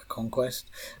kind of like a conquest.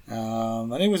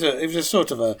 And it was a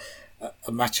sort of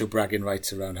a macho bragging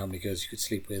rights around how many girls you could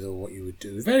sleep with or what you would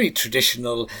do. Very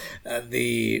traditional.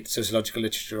 The sociological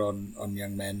literature on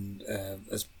young men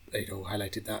has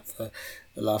highlighted that for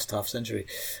the last half century.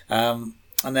 And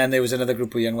then there was another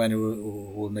group of young men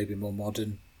who were maybe more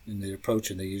modern in their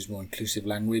approach, and they used more inclusive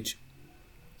language.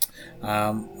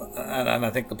 And I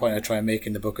think the point I try and make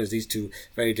in the book is these two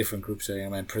very different groups of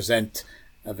young men present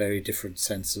a very different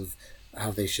sense of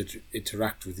how they should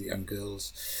interact with the young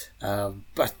girls.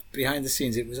 But behind the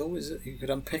scenes, it was always, you could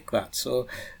unpick that. So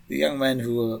the young men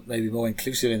who were maybe more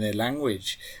inclusive in their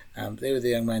language, they were the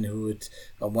young men who would,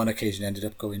 on one occasion, ended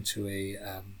up going to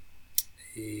a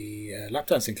lap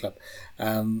dancing club,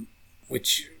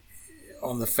 which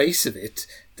on the face of it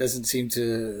doesn't seem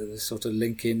to sort of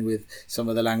link in with some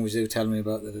of the language they were telling me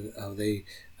about, how they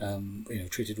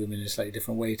treated women in a slightly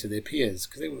different way to their peers,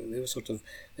 because they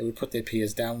would put their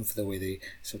peers down for the way they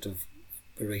sort of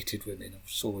berated women or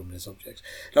saw women as objects.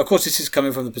 Now, of course, this is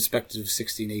coming from the perspective of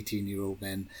 16, 18-year-old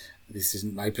men. This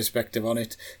isn't my perspective on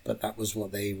it, but that was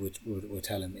what they were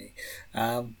telling me.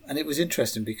 And it was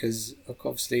interesting because,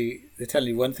 obviously, they're telling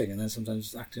you one thing and then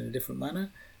sometimes act in a different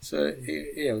manner. So,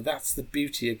 that's the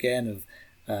beauty, again, of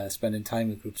spending time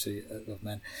with groups of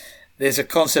men. There's a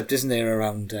concept, isn't there,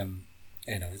 around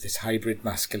this hybrid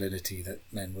masculinity, that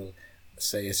men will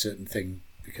say a certain thing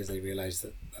because they realise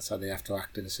that that's how they have to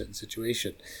act in a certain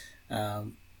situation.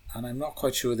 And I'm not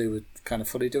quite sure they were kind of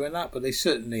fully doing that, but they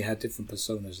certainly had different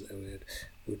personas that they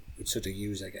would sort of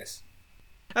use, I guess.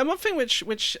 And one thing which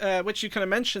you kind of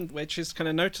mentioned, which is kind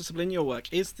of noticeable in your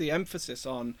work, is the emphasis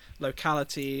on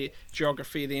locality,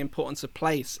 geography, the importance of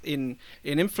place in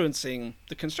influencing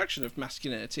the construction of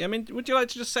masculinity. I mean, would you like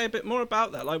to just say a bit more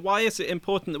about that? Like, why is it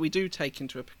important that we do take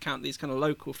into account these kind of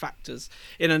local factors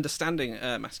in understanding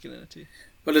masculinity?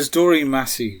 Well, as Doreen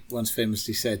Massey once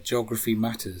famously said, geography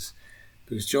matters,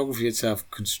 because geography itself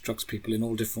constructs people in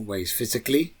all different ways.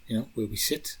 Physically, where we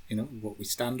sit, what we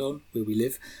stand on, where we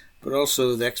live, but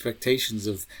also the expectations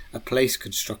of a place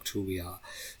construct who we are.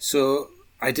 So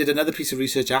I did another piece of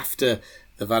research after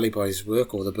the Valley Boys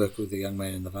work, or the work with the young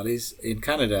men in the valleys. In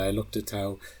Canada, I looked at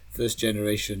how first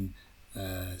generation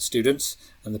students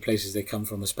and the places they come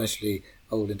from, especially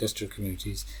old industrial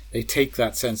communities, they take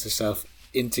that sense of self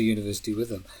into university with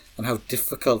them, and how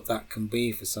difficult that can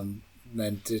be for some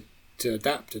men to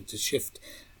adapt and to shift.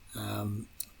 And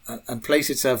place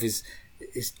itself is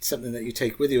something that you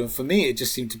take with you. And for me, it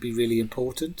just seemed to be really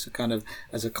important to kind of,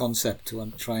 as a concept,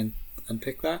 to try and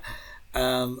unpick that.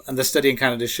 And the study in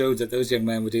Canada showed that those young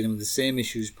men were dealing with the same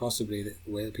issues possibly that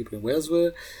where people in Wales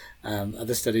were.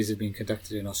 Other studies have been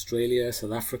conducted in Australia,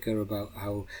 South Africa, about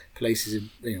how places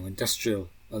in industrial,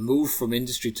 a move from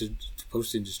industry to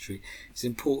post-industry is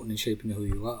important in shaping who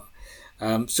you are.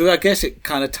 So I guess it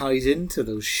kind of ties into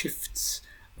those shifts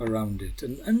around it,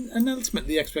 and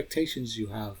ultimately the expectations you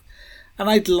have. And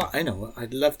I'd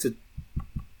love to,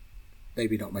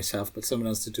 maybe not myself, but someone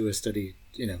else to do a study,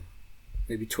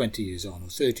 maybe 20 years on or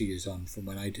 30 years on from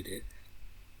when I did it,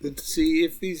 and to see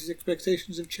if these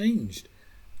expectations have changed,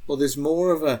 or there's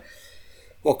more of a,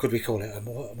 what could we call it, a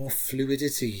more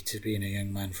fluidity to being a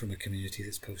young man from a community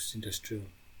that's post-industrial.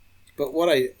 But what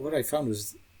I found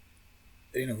was,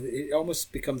 it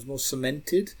almost becomes more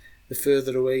cemented the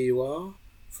further away you are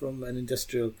from an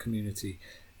industrial community.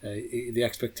 The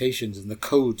expectations and the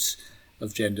codes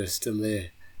of gender are still there,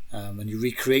 and you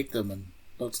recreate them, and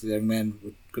lots of the young men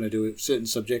were going to do certain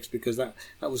subjects because that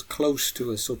was close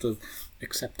to a sort of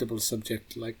acceptable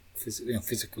subject, like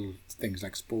physical things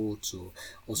like sports or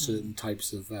certain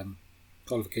types of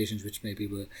qualifications which maybe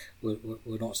were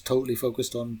not totally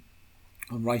focused on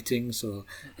writings or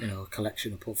a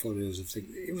collection of portfolios of things.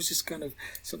 It was just kind of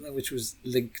something which was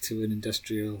linked to an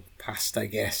industrial past, I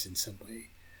guess, in some way.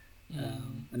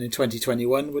 And in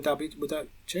 2021, would that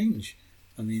change?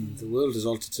 I mean, the world has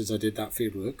altered since I did that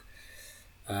fieldwork,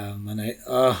 and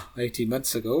 18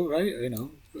 months ago, right?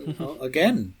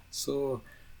 Again. So.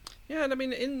 Yeah, and I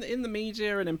mean, in the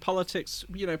media and in politics,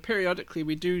 periodically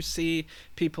we do see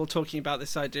people talking about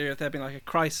this idea of there being like a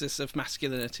crisis of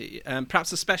masculinity,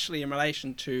 perhaps especially in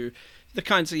relation to the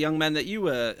kinds of young men that you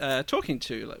were talking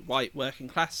to, like white working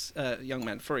class young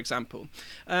men, for example.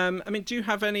 I mean, do you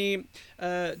have any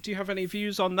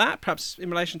views on that, perhaps in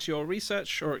relation to your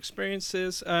research or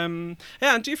experiences? And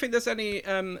do you think there's any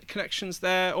connections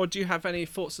there, or do you have any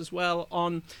thoughts as well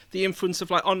on the influence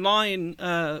of like online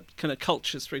kind of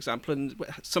cultures, for example, and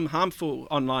some harmful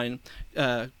online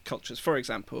cultures, for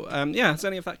example? Has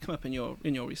any of that come up in your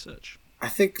research? I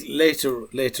think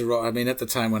later on, I mean, at the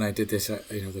time when I did this,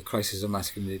 the crisis of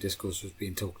masculinity discourse was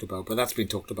being talked about, but that's been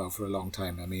talked about for a long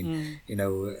time. I mean,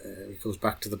 it goes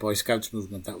back to the Boy Scouts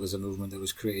movement. That was a movement that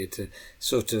was created to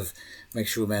sort of make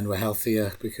sure men were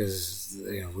healthier because,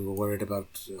 we were worried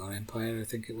about our empire, I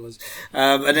think it was.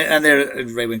 And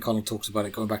Raewyn Connell talks about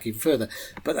it going back even further.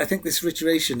 But I think this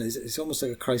iteration is almost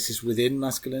like a crisis within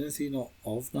masculinity, not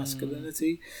of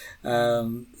masculinity.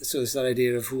 So it's that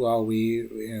idea of who are we,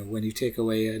 when you take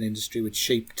away an industry which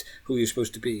shaped who you're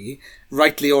supposed to be,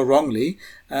 rightly or wrongly,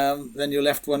 then you're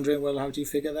left wondering, well, how do you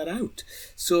figure that out?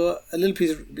 So a little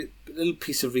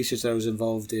piece of research that I was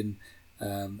involved in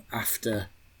after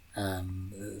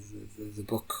the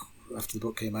book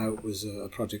came out was a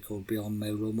project called Beyond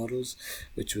Male Role Models,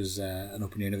 which was an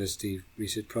Open University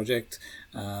research project,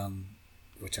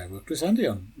 which I worked with Sandy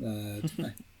on,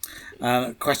 didn't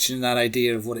I? Questioning that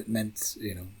idea of what it meant,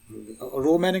 are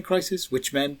all men in crisis?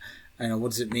 Which men?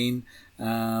 What does it mean?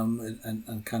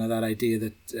 And kind of that idea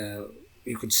that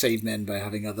you could save men by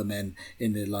having other men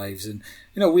in their lives. And,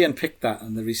 we unpicked that,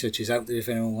 and the research is out there if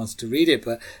anyone wants to read it.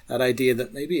 But that idea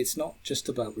that maybe it's not just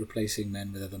about replacing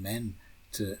men with other men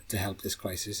to help this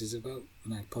crisis. It's about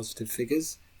positive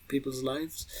figures in people's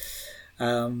lives.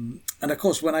 And, of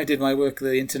course, when I did my work,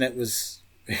 the internet was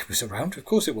around. Of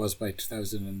course it was by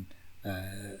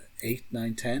 2008,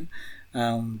 9, 10.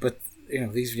 But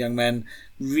these young men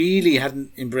really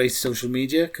hadn't embraced social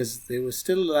media because they were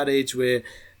still at that age where,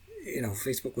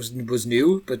 Facebook was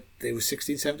new, but they were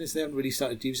 16, 17, so they hadn't really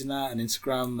started using that, and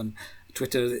Instagram and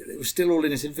Twitter. It was still all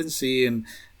in its infancy, and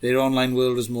their online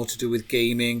world was more to do with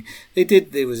gaming.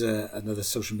 There was another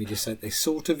social media site they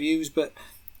sort of used, but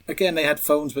again, they had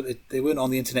phones, but they weren't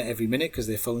on the internet every minute because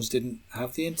their phones didn't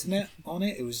have the internet on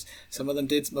it. It was, some of them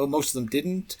did, well, most of them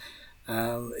didn't.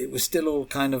 It was still all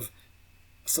kind of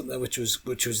something which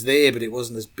was there, but it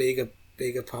wasn't as bigger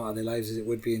part of their lives as it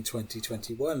would be in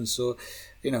 2021. So,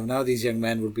 now these young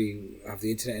men would have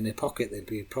the internet in their pocket. They'd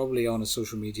be probably on a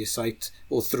social media site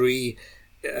or three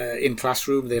in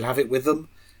classroom. They'll have it with them,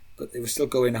 but they were still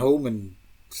going home and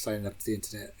signing up to the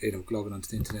internet, logging onto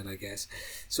the internet, I guess.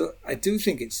 So I do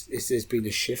think there's been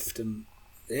a shift, and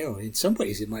in some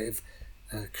ways it might have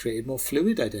created more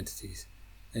fluid identities.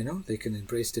 They can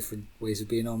embrace different ways of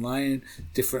being online,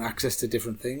 different access to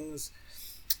different things.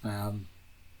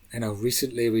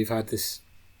 Recently we've had this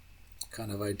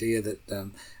kind of idea that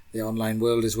the online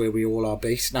world is where we all are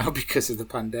based now because of the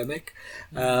pandemic.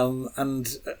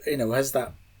 Has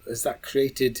that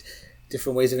created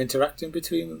different ways of interacting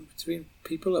between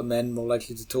people? Are men more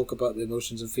likely to talk about their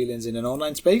emotions and feelings in an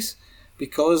online space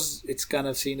because it's kind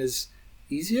of seen as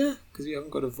easier because you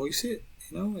haven't got to voice it?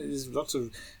 There's lots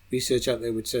of research out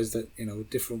there which says that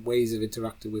different ways of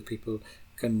interacting with people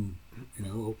can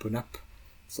open up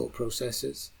thought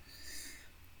processes.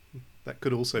 That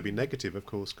could also be negative, of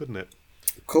course, couldn't it?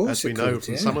 Of course, as we know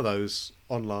from some of those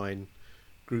online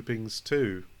groupings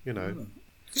too.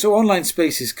 So online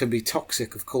spaces can be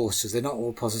toxic, of course, because they're not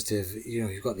all positive.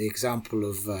 You've got the example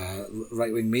of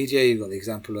right-wing media, you've got the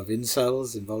example of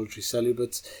incels, involuntary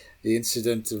celibates, the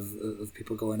incident of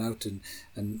people going out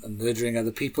and murdering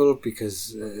other people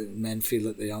because men feel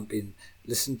that they aren't being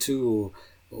listened to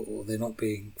or they're not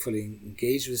being fully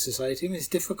engaged with society. I mean, it's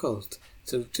difficult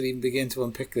to even begin to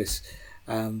unpick this.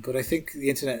 But I think the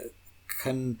internet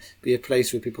can be a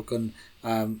place where people can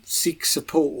seek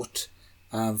support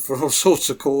for all sorts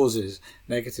of causes,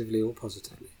 negatively or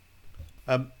positively.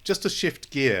 Just to shift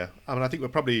gear, I think we're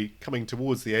probably coming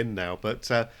towards the end now, but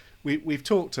we've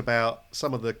talked about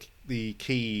some of the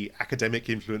key academic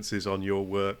influences on your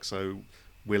work, so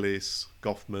Willis,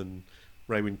 Goffman,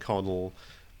 Raewyn Connell,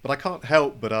 but I can't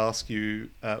help but ask you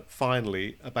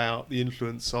finally about the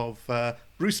influence of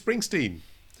Bruce Springsteen,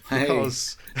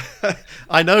 because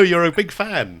I know you're a big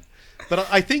fan. But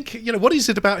I think, what is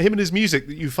it about him and his music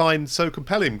that you find so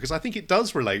compelling? Because I think it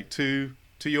does relate to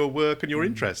your work and your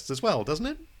interests as well, doesn't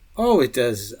it? Oh, it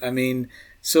does. I mean,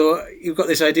 so you've got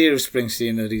this idea of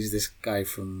Springsteen that he's this guy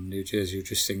from New Jersey who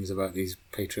just sings about these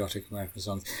patriotic American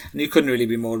songs. And you couldn't really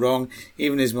be more wrong.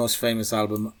 Even his most famous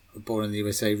album, Born in the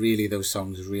USA, really, those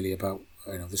songs are really about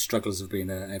the struggles of being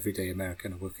an everyday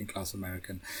American, a working class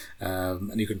American.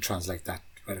 And you can translate that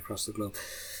right across the globe.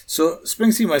 So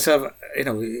Springsteen myself,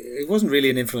 it wasn't really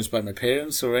an influence by my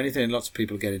parents or anything. Lots of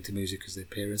people get into music because their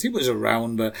parents. He was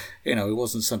around, but it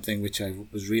wasn't something which I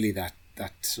was really that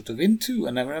sort of into.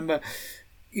 And I remember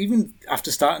even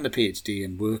after starting the PhD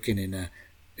and working in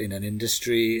an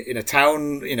industry, in a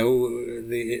town,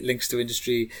 the links to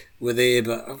industry were there,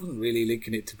 but I wasn't really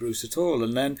linking it to Bruce at all.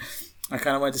 And then I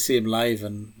kind of went to see him live,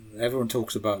 and everyone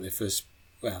talks about their first,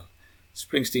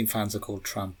 Springsteen fans are called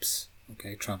tramps.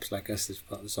 Okay, Tramps Like Us is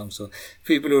part of the song. So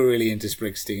people who are really into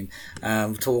Springsteen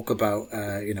talk about,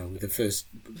 the first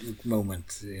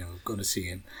moment, going to see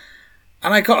him.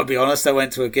 And I got to be honest, I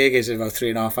went to a gig, it was about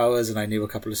 3.5 hours, and I knew a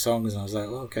couple of songs, and I was like,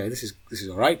 oh, okay, this is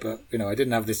all right, but, I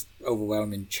didn't have this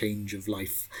overwhelming change of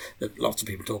life that lots of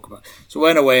people talk about. So I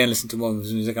went away and listened to more of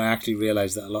his music, and I actually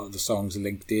realised that a lot of the songs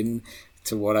linked in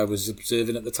to what I was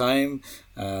observing at the time.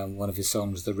 One of his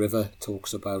songs, The River,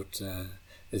 talks about...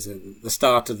 I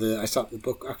start the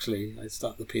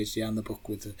PhD and the book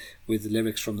with the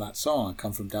lyrics from that song. I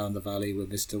come from down the valley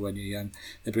with Mister when you're young.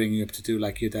 They bring you up to do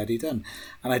like your daddy done.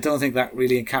 And I don't think that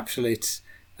really encapsulates.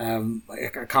 I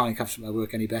can't encapsulate my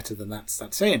work any better than that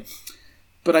saying.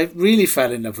 But I really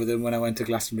fell in love with him when I went to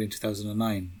Glastonbury in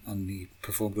 2009 and he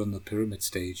performed on the Pyramid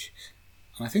stage.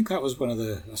 And I think that was one of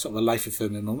the sort of a life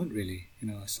affirming moment. Really,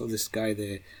 I saw this guy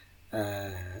there.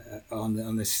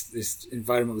 On this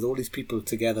environment with all these people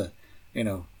together,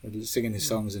 singing his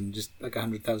songs and just like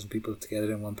 100,000 people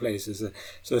together in one place. As a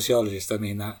sociologist, I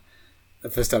mean that the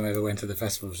first time I ever went to the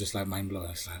festival was just like mind blowing.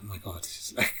 It's like, oh my god, it's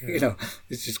just like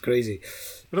it's just crazy.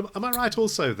 But am I right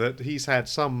also that he's had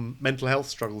some mental health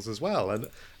struggles as well,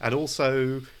 and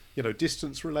also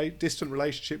distant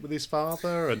relationship with his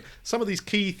father, and some of these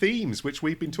key themes which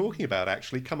we've been talking about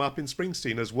actually come up in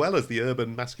Springsteen as well as the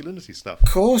urban masculinity stuff. Of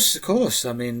course.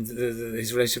 I mean,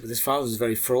 his relationship with his father was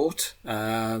very fraught,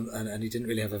 and he didn't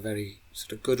really have a very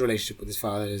sort of good relationship with his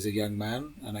father as a young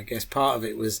man. And I guess part of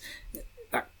it was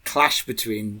that clash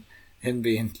between him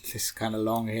being this kind of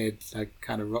long-haired, like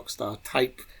kind of rock star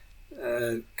type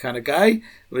kind of guy,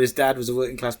 where his dad was a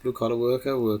working class blue collar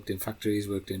worker, worked in factories,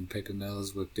 worked in paper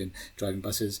mills, worked in driving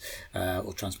buses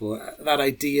or transport. That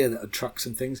idea that trucks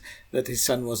and things, that his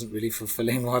son wasn't really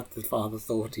fulfilling what the father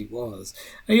thought he was.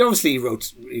 And he obviously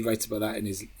writes about that in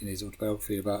his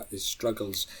autobiography, about his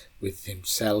struggles with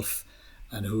himself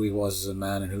and who he was as a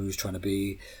man and who he was trying to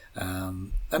be.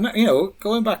 And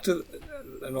going back to,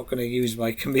 I'm not going to use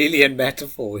my chameleon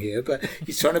metaphor here, but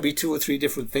he's trying to be 2 or 3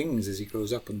 different things as he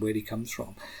grows up and where he comes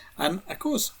from. And of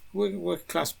course, working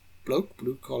class bloke,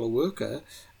 blue collar worker,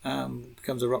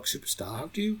 becomes a rock superstar. How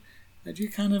do you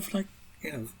kind of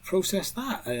process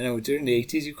that? I know during the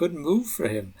 80s you couldn't move for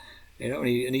him, and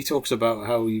he talks about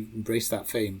how he embraced that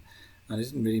fame, and it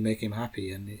didn't really make him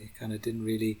happy, and it kind of didn't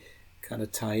really kind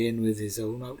of tie in with his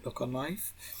own outlook on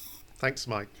life. Thanks,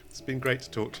 Mike. It's been great to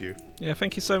talk to you. Yeah,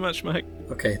 thank you so much, Mike.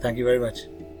 Okay, thank you very much.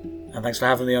 And thanks for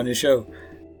having me on your show.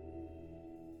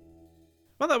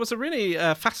 Well, that was a really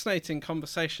fascinating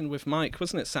conversation with Mike,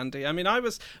 wasn't it, Sandy? I mean,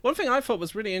 one thing I thought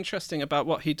was really interesting about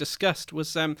what he discussed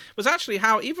was actually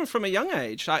how, even from a young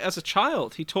age, as a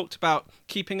child, he talked about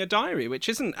keeping a diary, which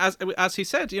isn't, as he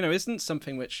said, isn't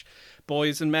something which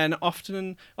boys and men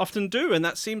often do, and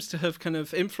that seems to have kind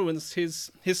of influenced his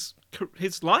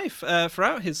life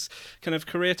throughout his kind of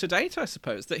career to date, I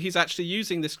suppose, that he's actually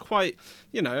using this quite,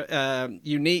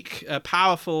 unique,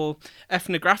 powerful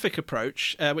ethnographic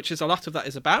approach, which is a lot of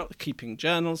that is about keeping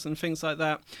journals and things like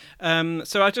that.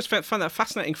 So I just found that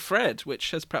fascinating thread,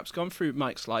 which has perhaps gone through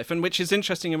Mike's life, and which is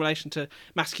interesting in relation to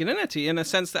masculinity, in a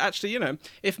sense that actually,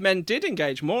 if men did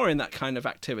engage more in that kind of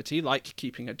activity, like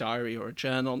keeping a diary or a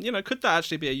journal, could that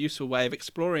actually be a useful way of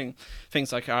exploring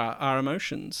things like our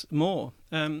emotions more?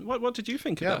 What did you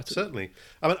think about it? Yeah, certainly.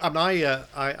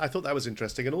 I thought that was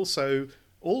interesting, and also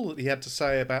all that he had to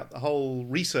say about the whole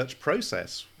research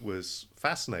process was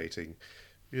fascinating.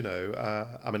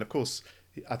 Of course,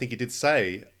 I think he did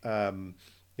say,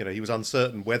 he was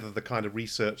uncertain whether the kind of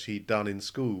research he'd done in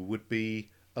school would be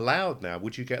allowed now.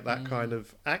 Would you get that kind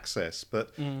of access?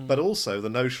 But also the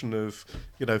notion of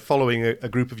following a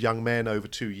group of young men over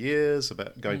 2 years,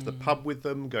 about going to the pub with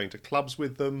them, going to clubs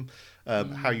with them,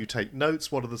 how you take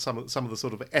notes, what are some of the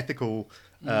sort of ethical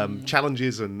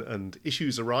challenges and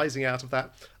issues arising out of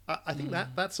that. I think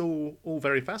that's all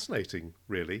very fascinating,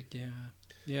 really.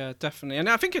 Yeah, definitely. And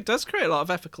I think it does create a lot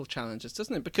of ethical challenges,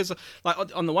 doesn't it? Because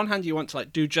on the one hand, you want to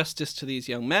do justice to these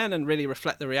young men and really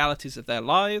reflect the realities of their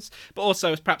lives. But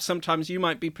also, perhaps sometimes you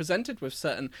might be presented with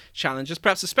certain challenges,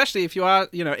 perhaps especially if you are,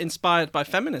 inspired by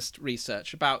feminist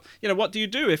research about, what do you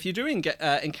do if you do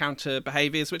encounter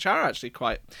behaviours which are actually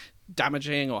quite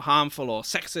damaging or harmful or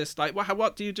sexist?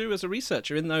 What do you do as a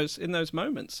researcher in those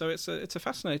moments? So it's a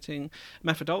fascinating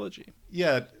methodology.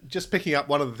 Yeah, just picking up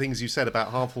one of the things you said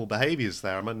about harmful behaviours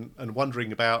there, and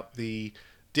wondering about the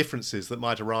differences that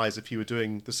might arise if you were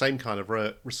doing the same kind of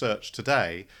research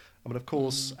today. Of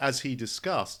course, as he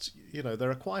discussed, there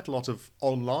are quite a lot of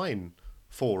online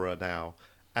fora now,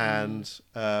 and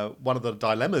one of the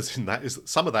dilemmas in that is that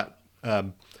some of that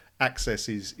access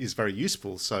is very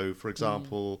useful. So, for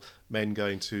example, men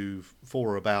going to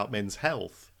fora about men's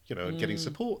health, and getting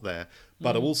support there.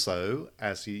 But also,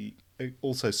 as he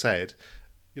also said,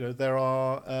 there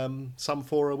are some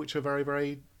fora which are very,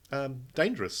 very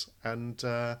dangerous and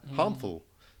harmful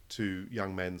to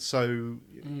young men. So,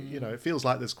 it feels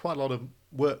like there's quite a lot of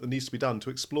work that needs to be done to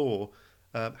explore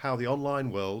how the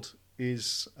online world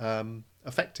is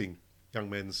affecting young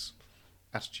men's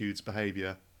attitudes,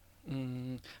 behaviour.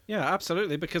 Yeah,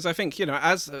 absolutely. Because I think,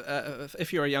 as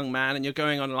if you're a young man and you're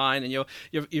going online and you're,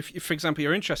 for example,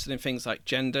 you're interested in things like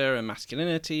gender and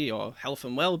masculinity or health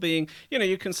and well-being,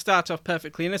 you can start off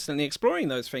perfectly innocently exploring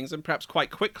those things and perhaps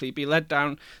quite quickly be led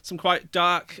down some quite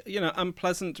dark,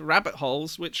 unpleasant rabbit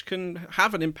holes, which can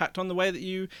have an impact on the way that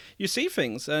you see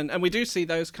things. And we do see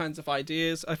those kinds of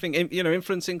ideas, I think,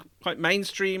 influencing quite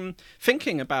mainstream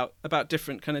thinking about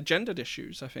different kind of gendered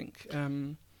issues, I think.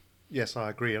 Yes, I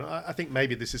agree. And I think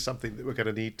maybe this is something that we're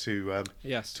going to need to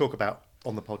talk about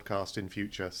on the podcast in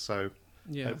future. So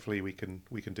hopefully we can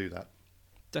do that.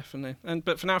 Definitely.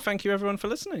 But for now, thank you everyone for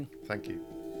listening. Thank you.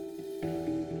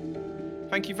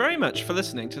 Thank you very much for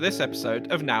listening to this episode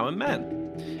of Now and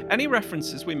Men. Any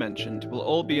references we mentioned will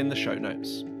all be in the show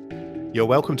notes. You're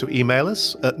welcome to email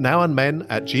us at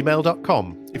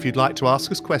nowandmen@gmail.com if you'd like to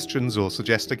ask us questions or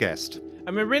suggest a guest.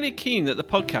 And we're really keen that the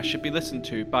podcast should be listened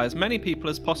to by as many people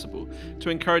as possible to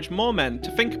encourage more men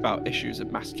to think about issues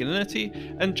of masculinity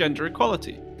and gender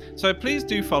equality. So please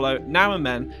do follow Now and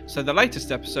Men so the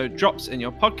latest episode drops in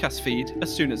your podcast feed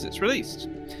as soon as it's released.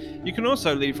 You can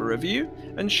also leave a review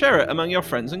and share it among your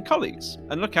friends and colleagues,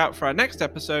 and look out for our next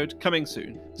episode coming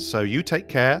soon. So you take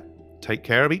care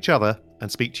of each other,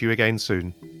 and speak to you again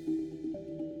soon.